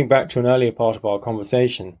going back to an earlier part of our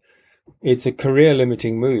conversation, it's a career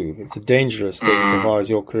limiting move. It's a dangerous thing so far as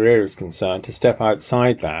your career is concerned to step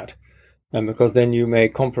outside that, and because then you may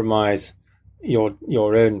compromise your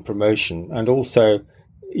own promotion, and also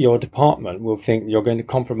your department will think you're going to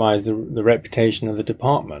compromise the reputation of the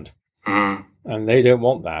department. And they don't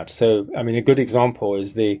want that. So, I mean, a good example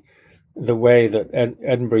is the way that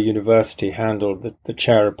Edinburgh University handled the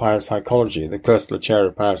chair of parapsychology, the Koestler chair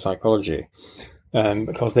of parapsychology,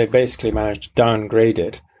 because they basically managed to downgrade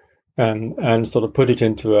it and sort of put it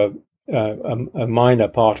into a minor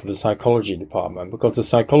part of the psychology department, because the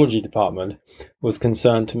psychology department was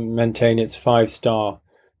concerned to maintain its 5-star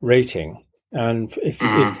rating. And if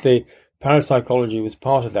the parapsychology was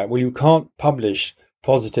part of that, well, you can't publish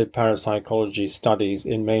positive parapsychology studies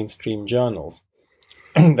in mainstream journals.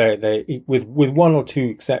 they with one or two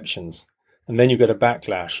exceptions, and then you get a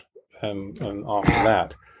backlash after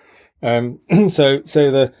that. So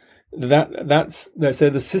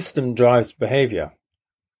the system drives behavior.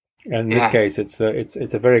 And in this case, it's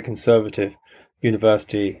a very conservative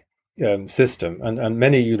university system, and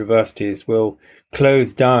many universities will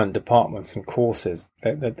close down departments and courses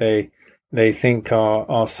that they think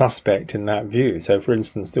are suspect in that view. So, for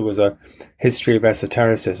instance, there was a history of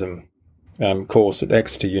esotericism course at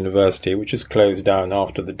Exeter University, which was closed down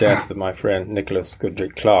after the death of my friend Nicholas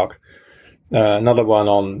Goodrick Clark. Another one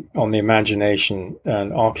on the imagination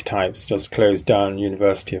and archetypes just closed down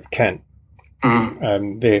University of Kent.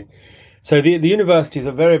 So the universities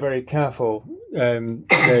are very, very careful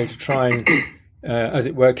to try and, as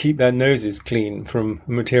it were, keep their noses clean from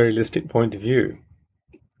a materialistic point of view.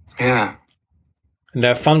 Yeah. And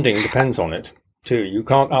their funding depends on it, too. You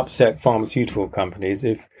can't upset pharmaceutical companies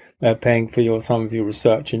if they're paying for some of your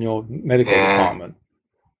research in your medical department.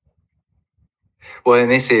 Well,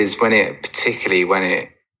 and this is particularly when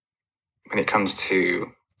it comes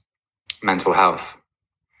to mental health,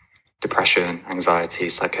 depression, anxiety,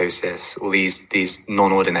 psychosis, all these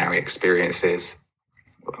non-ordinary experiences,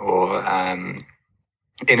 or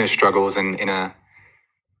inner struggles and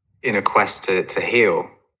inner quest to heal.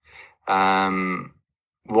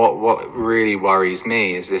 What really worries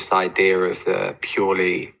me is this idea of the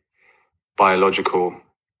purely biological,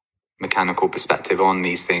 mechanical perspective on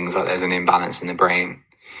these things, like there's an imbalance in the brain,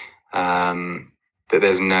 that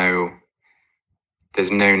there's no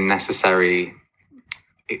necessary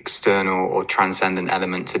external or transcendent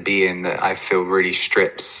element to be in, that I feel really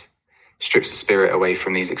strips the spirit away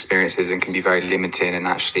from these experiences and can be very limiting and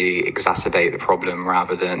actually exacerbate the problem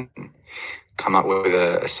rather than come up with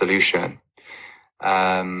a solution.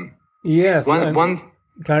 Yes. One.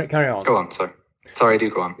 Carry on. Go on. Sorry, do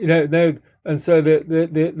go on. No. And so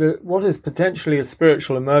the what is potentially a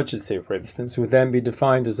spiritual emergency, for instance, would then be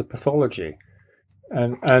defined as a pathology.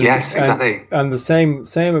 And yes, exactly. And the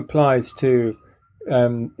same applies to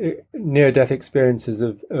near-death experiences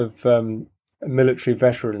of military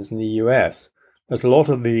veterans in the US. That a lot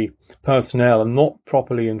of the personnel are not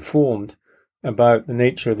properly informed about the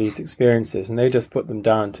nature of these experiences, and they just put them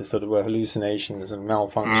down to sort of hallucinations and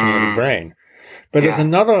malfunctioning of the brain. But there's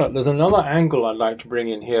another angle I'd like to bring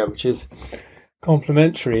in here, which is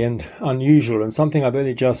complementary and unusual, and something I've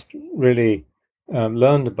only just really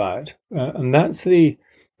learned about, and that's the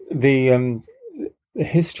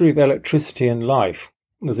history of electricity and life.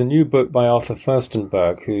 There's a new book by Arthur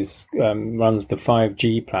Furstenberg, who runs the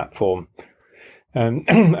 5G platform, and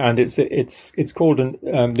it's called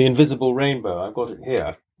The Invisible Rainbow. I've got it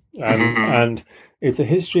here, and it's a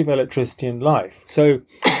history of electricity and life. So,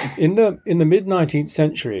 in the mid 19th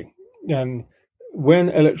century, when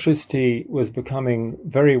electricity was becoming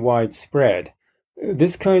very widespread,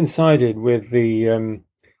 this coincided with the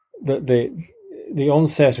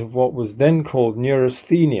onset of what was then called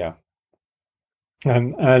neurasthenia.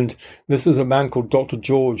 And this was a man called Dr.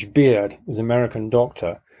 George Beard, was an American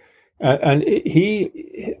doctor. And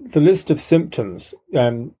the list of symptoms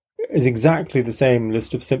is exactly the same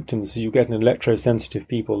list of symptoms you get in electrosensitive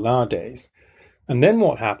people nowadays. And then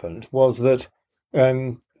what happened was that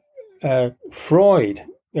Freud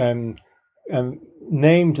named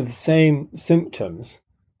the same symptoms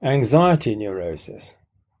anxiety neurosis.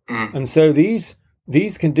 And so these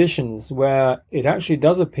conditions where it actually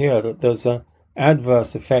does appear that there's an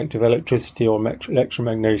adverse effect of electricity or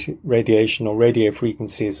electromagnetic radiation or radio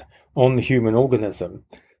frequencies on the human organism,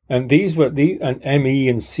 and these were and ME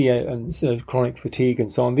and C and chronic fatigue and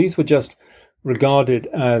so on, these were just regarded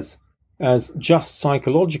as just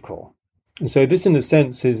psychological. And so this, in a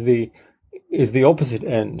sense, is the opposite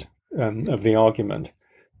end of the argument,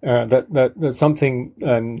 that something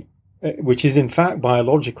which is in fact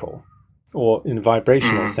biological, or in a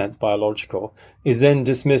vibrational sense biological, is then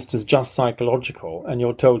dismissed as just psychological, and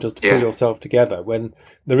you're told just to pull yourself together, when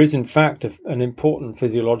there is in fact an important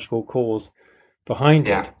physiological cause behind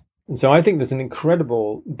it. And so I think there's an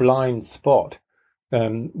incredible blind spot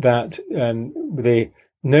that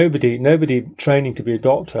nobody training to be a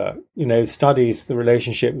doctor, studies the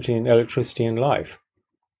relationship between electricity and life.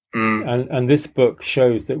 And this book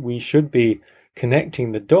shows that we should be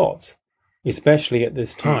connecting the dots, especially at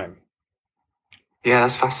this time. Yeah,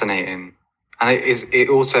 that's fascinating. And it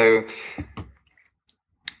also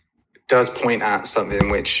does point at something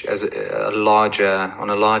which, as on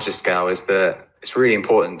a larger scale, is that it's really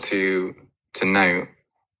important to note,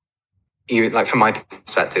 even like from my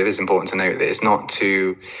perspective, it's important to note that it's not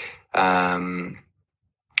to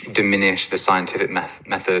diminish the scientific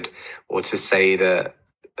method, or to say that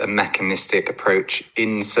a mechanistic approach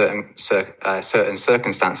in certain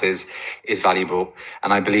circumstances is valuable.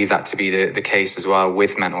 And I believe that to be the case as well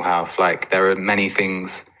with mental health. Like, there are many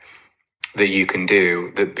things that you can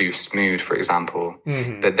do that boost mood, for example,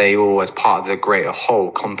 but they all, as part of the greater whole,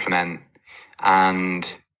 complement. And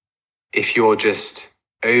if you're just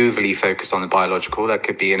overly focused on the biological, that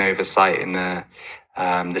could be an oversight in the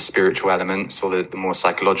spiritual elements, or the more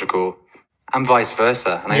psychological, and vice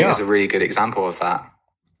versa. And I think there's a really good example of that.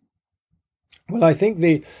 Well, I think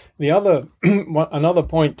the other another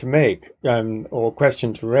point to make, or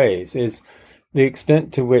question to raise, is the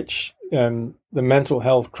extent to which the mental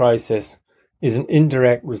health crisis is an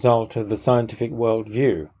indirect result of the scientific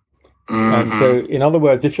worldview. And so, in other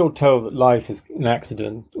words, if you're told that life is an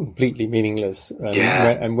accident, completely meaningless,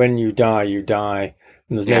 and when you die,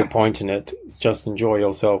 and there's no point in it, just enjoy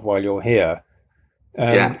yourself while you're here.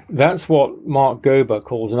 That's what Mark Gober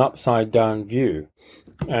calls an upside-down view.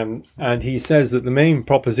 And he says that the main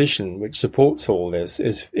proposition which supports all this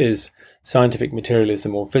is scientific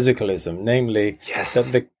materialism or physicalism, namely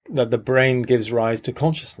that the brain gives rise to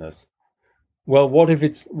consciousness. Well, what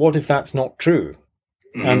if that's not true?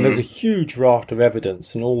 And there's a huge raft of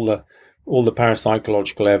evidence, and all the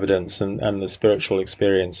parapsychological evidence and the spiritual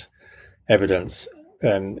experience evidence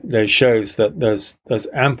that shows that there's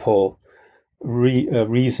ample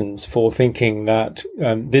reasons for thinking that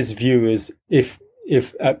this view is, if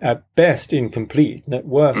at best incomplete, at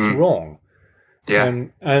worst wrong.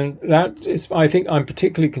 And that is, I think, I'm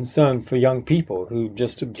particularly concerned for young people who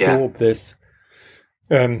just absorb this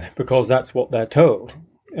because that's what they're told.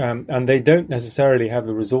 And they don't necessarily have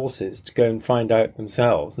the resources to go and find out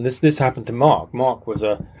themselves. And this happened to Mark. Mark was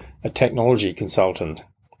a technology consultant,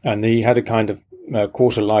 and he had a kind of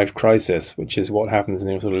quarter-life crisis, which is what happens in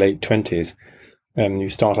your sort of late 20s. You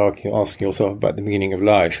start asking yourself about the meaning of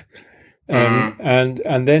life.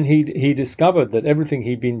 And then he discovered that everything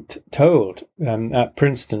he'd been told at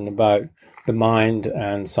Princeton about the mind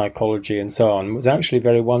and psychology and so on was actually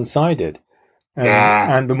very one-sided.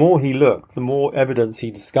 And the more he looked, the more evidence he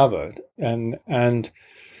discovered. So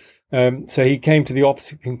he came to the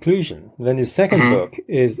opposite conclusion. Then his second book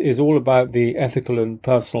is all about the ethical and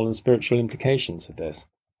personal and spiritual implications of this.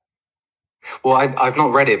 Well, I've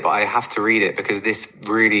not read it, but I have to read it, because this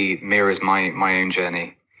really mirrors my own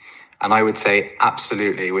journey. And I would say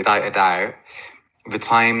absolutely, without a doubt, the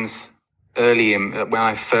times early when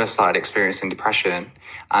I first started experiencing depression,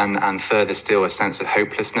 and further still a sense of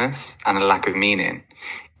hopelessness and a lack of meaning,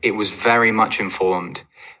 it was very much informed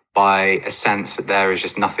by a sense that there is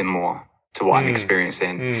just nothing more to what I'm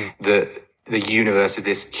experiencing. That the universe is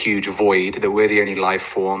this huge void, that we're the only life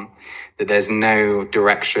form, that there's no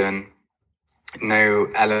direction, no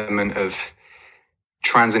element of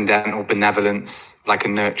transcendental benevolence, like a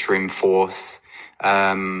nurturing force,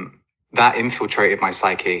 that infiltrated my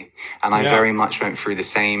psyche, and I Yeah. very much went through the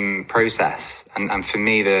same process. And for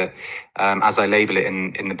me, as I label it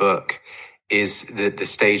in the book, is the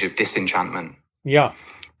stage of disenchantment. Yeah.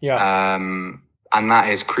 And that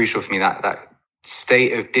is crucial for me. That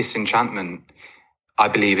state of disenchantment, I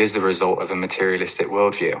believe, is the result of a materialistic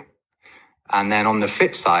worldview. And then on the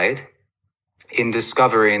flip side, in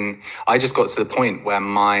discovering, I just got to the point where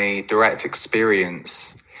my direct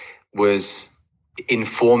experience was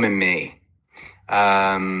informing me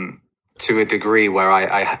to a degree where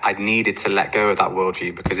I needed to let go of that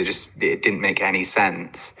worldview because it didn't make any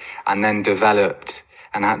sense, and then developed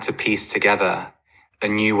and had to piece together a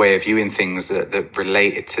new way of viewing things that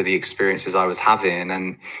related to the experiences I was having.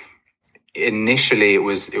 And initially it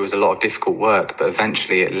was a lot of difficult work, but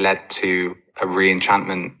eventually it led to a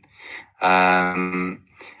re-enchantment,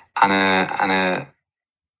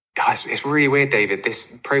 it's really weird, David,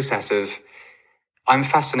 this process of, I'm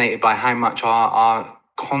fascinated by how much our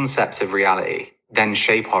concepts of reality then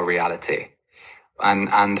shape our reality,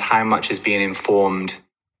 and how much is being informed,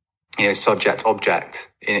 subject object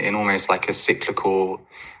in almost like a cyclical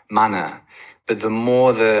manner. But the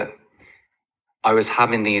more that I was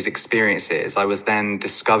having these experiences, I was then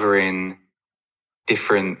discovering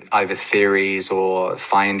different either theories or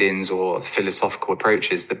findings or philosophical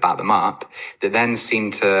approaches that back them up, that then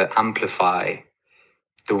seemed to amplify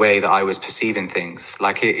the way that I was perceiving things.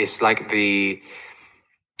 Like it's like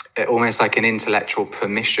almost like an intellectual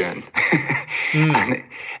permission and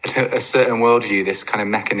a certain worldview, this kind of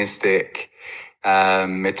mechanistic,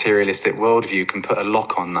 materialistic worldview can put a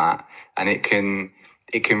lock on that, and it can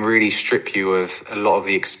really strip you of a lot of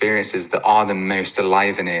the experiences that are the most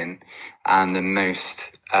alivening and the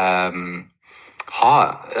most life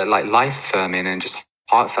affirming and just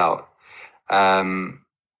heartfelt.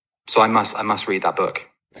 So I must read that book.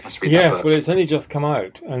 Yes, well, it's only just come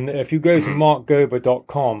out, and if you go to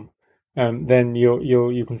markgober.com, then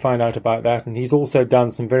you can find out about that. And he's also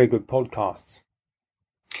done some very good podcasts.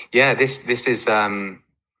 Yeah, this is.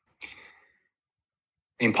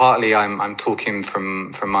 Partly I'm talking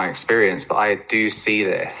from my experience, but I do see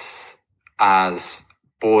this as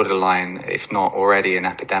borderline, if not already, an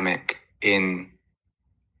epidemic in,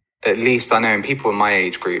 at least I know in people in my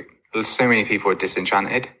age group. So many people are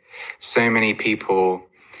disenchanted. So many people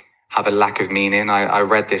have a lack of meaning. I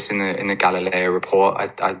read this in the Galileo report.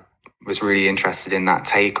 I was really interested in that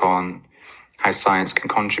take on how science can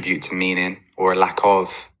contribute to meaning, or a lack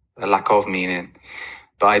of meaning.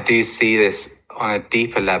 But I do see this on a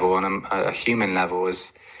deeper level, on a human level,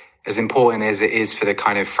 as important as it is for the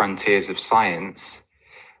kind of frontiers of science.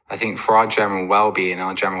 I think for our general well-being,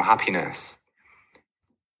 our general happiness,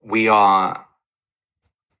 we're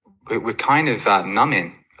kind of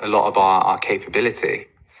numbing a lot of our capability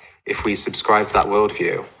if we subscribe to that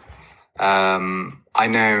worldview. I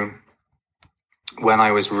know when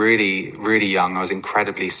I was really, really young, I was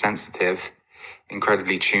incredibly sensitive,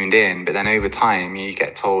 incredibly tuned in. But then over time, you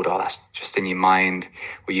get told, oh, that's just in your mind,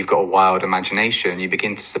 or you've got a wild imagination. You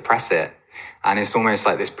begin to suppress it. And it's almost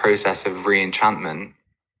like this process of re-enchantment,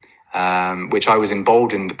 which I was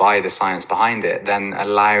emboldened by the science behind it, then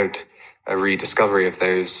allowed a rediscovery of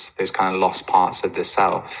those kind of lost parts of the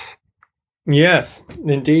self. Yes,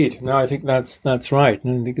 indeed. No, I think that's right.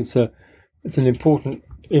 And I think it's an important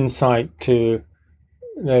insight to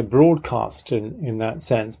broadcast in that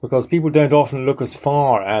sense, because people don't often look as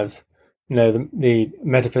far as the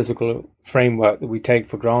metaphysical framework that we take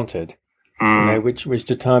for granted, which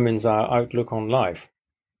determines our outlook on life.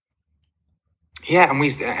 Yeah,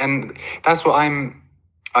 and that's what I'm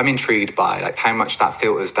intrigued by, like how much that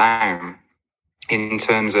filters down in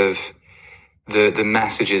terms of the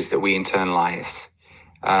messages that we internalize,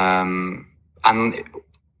 and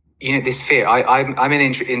this fear. I'm in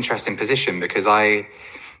an interesting position because I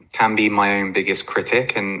can be my own biggest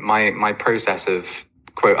critic, and my process of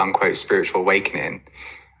quote unquote spiritual awakening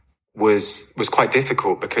was quite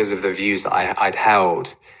difficult because of the views that I'd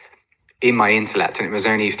held in my intellect, and it was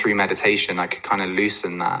only through meditation I could kind of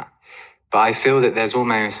loosen that. But I feel that there's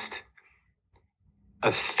almost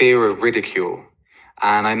a fear of ridicule.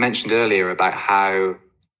 And I mentioned earlier about how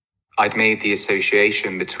I'd made the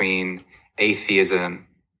association between atheism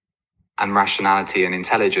and rationality and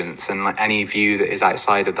intelligence, and like any view that is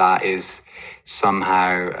outside of that is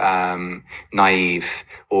somehow naive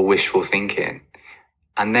or wishful thinking.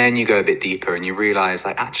 And then you go a bit deeper and you realize,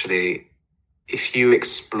 like, actually, if you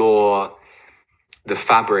explore the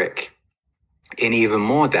fabric in even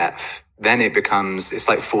more depth, then it's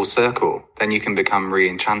like full circle. Then you can become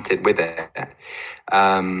re-enchanted with it.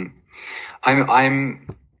 I'm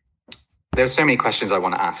there's so many questions I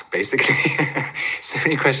want to ask, basically. So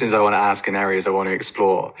many questions I want to ask and areas I want to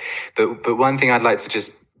explore. But one thing I'd like to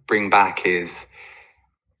just bring back is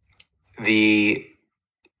the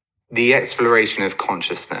exploration of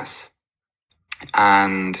consciousness,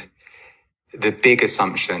 and the big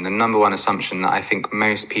assumption, the number one assumption that I think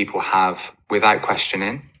most people have without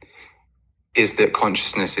questioning, is that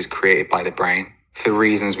consciousness is created by the brain, for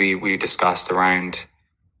reasons we discussed around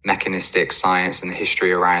mechanistic science and the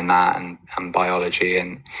history around that, and biology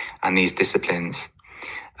and these disciplines.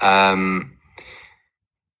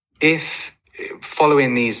 If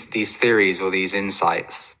following these theories or these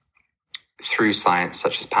insights through science,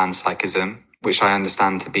 such as panpsychism, which I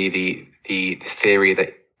understand to be the theory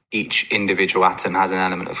that each individual atom has an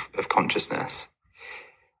element of consciousness,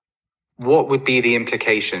 what would be the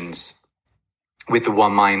implications with the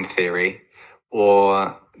one mind theory,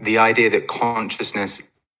 or the idea that consciousness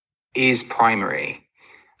is primary?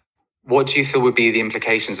 What do you feel would be the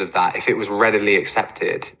implications of that if it was readily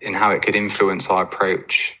accepted, in how it could influence our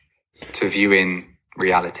approach to viewing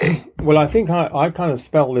reality? Well, I think I kind of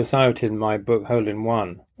spell this out in my book Hole in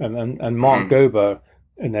One, and Mark Gober,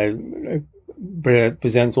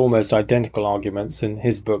 presents almost identical arguments in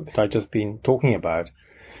his book that I've just been talking about.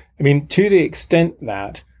 I mean, to the extent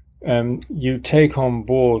that you take on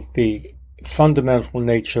board the fundamental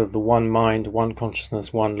nature of the one mind, one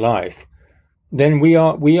consciousness, one life, then we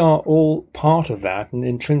are all part of that and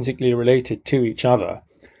intrinsically related to each other.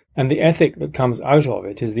 And the ethic that comes out of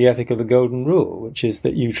it is the ethic of the golden rule, which is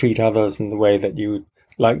that you treat others in the way that you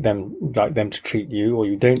like them to treat you, or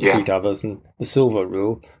you don't treat others, and the silver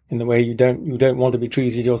rule, in the way you don't want to be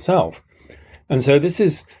treated yourself. And so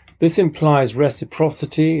this implies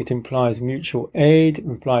reciprocity, it implies mutual aid, it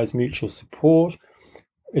implies mutual support,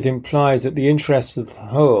 it implies that the interests of the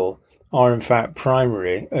whole are in fact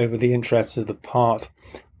primary over the interests of the part,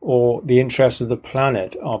 or the interests of the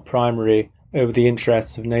planet are primary over the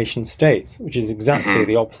interests of nation states, which is exactly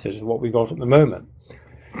the opposite of what we got at the moment.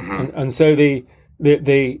 And so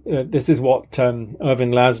this is what Irvin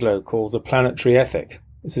Laszlo calls a planetary ethic.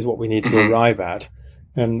 This is what we need to arrive at,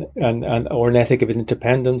 and or an ethic of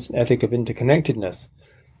interdependence, an ethic of interconnectedness.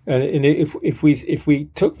 And if we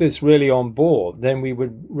took this really on board, then we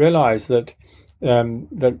would realize that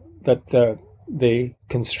the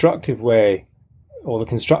constructive way, or the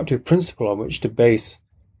constructive principle on which to base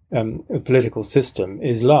a political system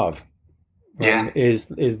is love, is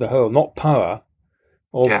the whole, not power,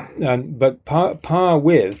 but power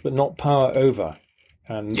with, but not power over,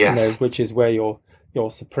 which is where you're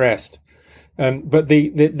suppressed. But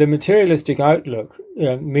the materialistic outlook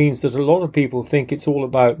means that a lot of people think it's all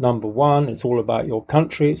about number one, it's all about your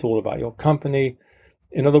country, it's all about your company.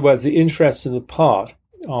 In other words, the interests of the part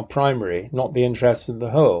are primary, not the interests of the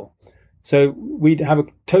whole. So we'd have a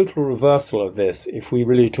total reversal of this if we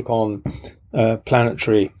really took on a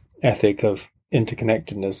planetary ethic of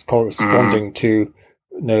interconnectedness, corresponding to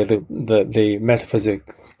the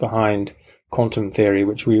metaphysics behind quantum theory,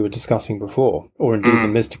 which we were discussing before, or indeed the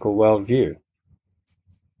mystical worldview.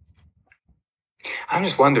 I'm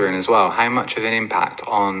just wondering as well, how much of an impact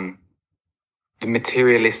on the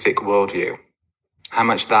materialistic worldview, how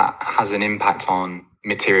much that has an impact on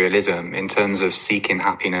materialism in terms of seeking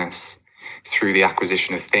happiness through the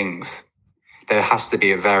acquisition of things. There has to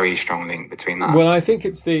be a very strong link between that. Well, I think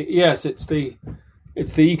it's the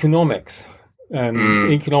economics,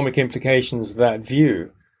 economic implications of that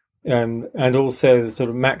view, and also sort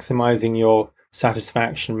of maximizing your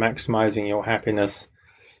satisfaction, maximizing your happiness,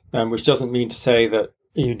 which doesn't mean to say that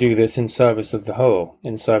you do this in service of the whole,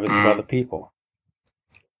 in service of other people.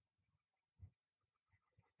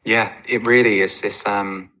 Yeah, it really is. It's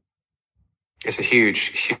a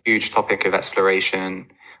huge topic of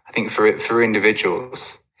exploration, I think, for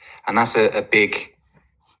individuals, and that's a big.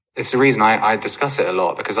 It's the reason I discuss it a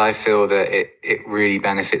lot, because I feel that it really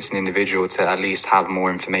benefits an individual to at least have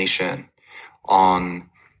more information on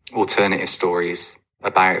alternative stories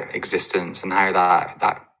about existence, and how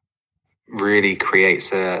that really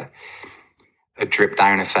creates a drip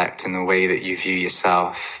down effect in the way that you view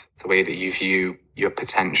yourself, the way that you view your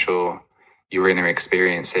potential, your inner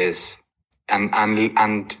experiences,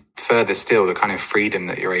 and further still, the kind of freedom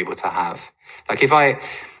that you're able to have. Like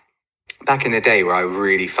back in the day where I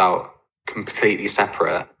really felt completely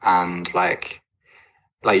separate, and like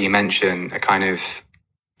you mentioned, a kind of,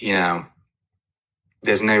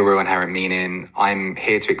 there's no real inherent meaning, I'm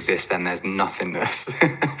here to exist, and there's nothingness.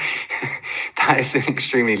 That is an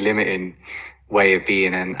extremely limiting way of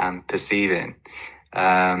being and perceiving.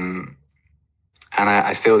 And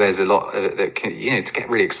I feel there's a lot that can, to get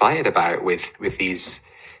really excited about with these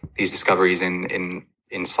discoveries in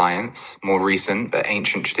in science, more recent but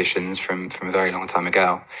ancient traditions from a very long time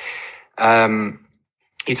ago.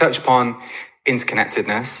 You touch upon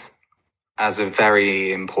interconnectedness as a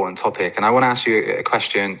very important topic, and I want to ask you a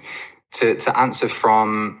question to answer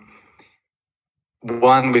from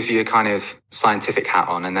one with your kind of scientific hat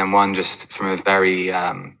on, and then one just from a very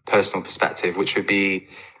personal perspective, which would be,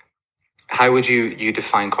 how would you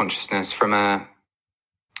define consciousness from a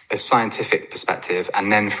scientific perspective,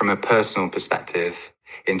 and then from a personal perspective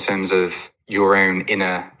in terms of your own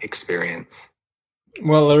inner experience?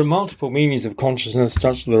 Well, there are multiple meanings of consciousness,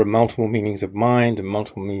 such as there are multiple meanings of mind and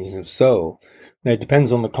multiple meanings of soul. Now, it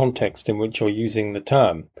depends on the context in which you're using the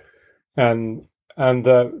term. So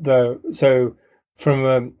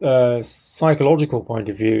from a psychological point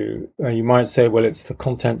of view, you might say, well, it's the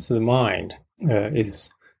contents of the mind is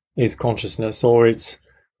consciousness, or it's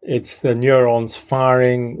the neurons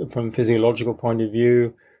firing from a physiological point of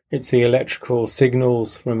view. It's the electrical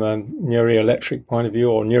signals from a neuroelectric point of view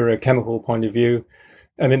or neurochemical point of view.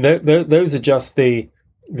 I mean, those are just that's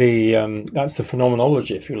the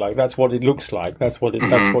phenomenology, if you like. That's what it looks like. That's what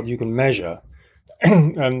you can measure.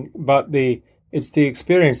 But it's the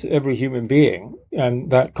experience of every human being,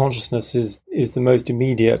 and that consciousness is the most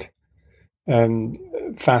immediate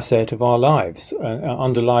facet of our lives,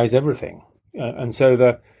 underlies everything. And so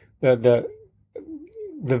the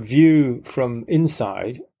view from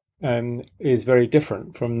inside is very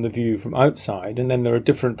different from the view from outside, and then there are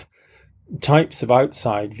different types of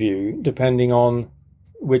outside view depending on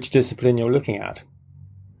which discipline you're looking at.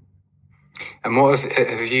 And what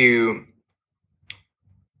have you,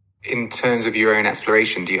 in terms of your own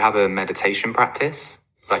exploration, do you have a meditation practice,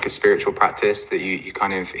 like a spiritual practice that you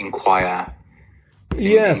kind of inquire?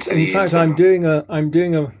 Yes, in fact, I'm doing a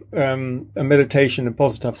meditation and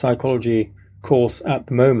positive psychology course at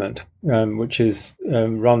the moment, which is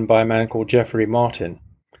run by a man called Jeffrey Martin.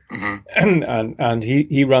 Mm-hmm. And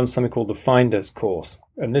he runs something called the Finders course,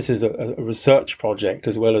 and this is a research project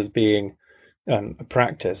as well as being a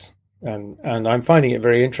practice, and I'm finding it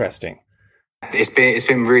very interesting. It's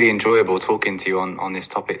been really enjoyable talking to you on this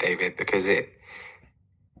topic, David, because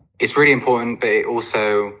it's really important, but it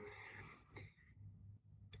also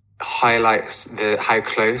highlights how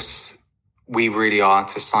close we really are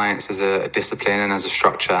to science as a discipline and as a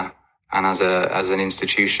structure and as an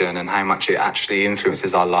institution, and how much it actually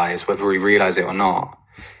influences our lives, whether we realize it or not,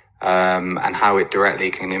 and how it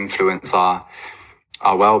directly can influence our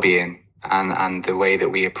well-being and the way that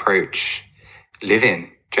we approach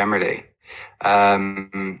living generally. So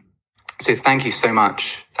thank you so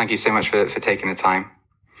much. Thank you so much for taking the time.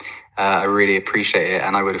 I really appreciate it,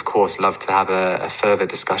 and I would, of course, love to have a further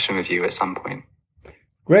discussion with you at some point.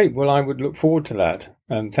 Great. Well, I would look forward to that.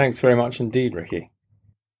 Thanks very much indeed, Ricky.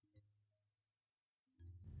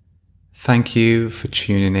 Thank you for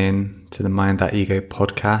tuning in to the Mind That Ego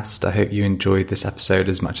podcast. I hope you enjoyed this episode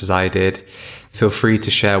as much as I did. Feel free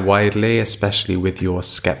to share widely, especially with your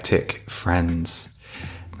skeptic friends.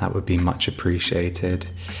 That would be much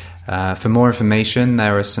appreciated. For more information,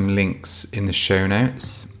 there are some links in the show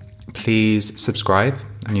notes. Please subscribe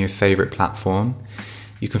on your favorite platform.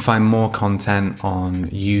 You can find more content on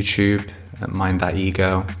YouTube at Mind That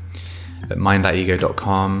Ego, at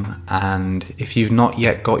mindthatego.com. And if you've not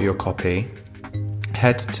yet got your copy,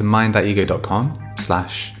 head to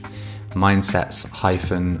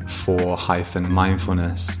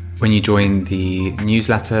mindthatego.com/mindsets-for-mindfulness. When you join the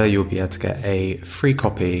newsletter, you'll be able to get a free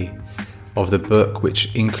copy of the book,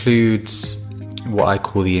 which includes what I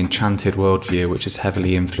call the enchanted worldview, which is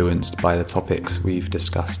heavily influenced by the topics we've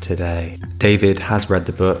discussed today. David has read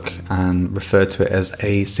the book and referred to it as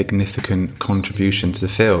a significant contribution to the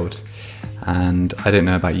field. And I don't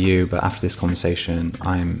know about you, but after this conversation,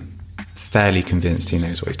 I'm fairly convinced he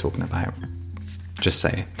knows what he's talking about. Just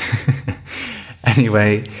saying.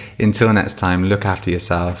 Anyway, until next time, look after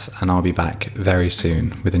yourself, and I'll be back very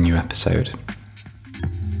soon with a new episode.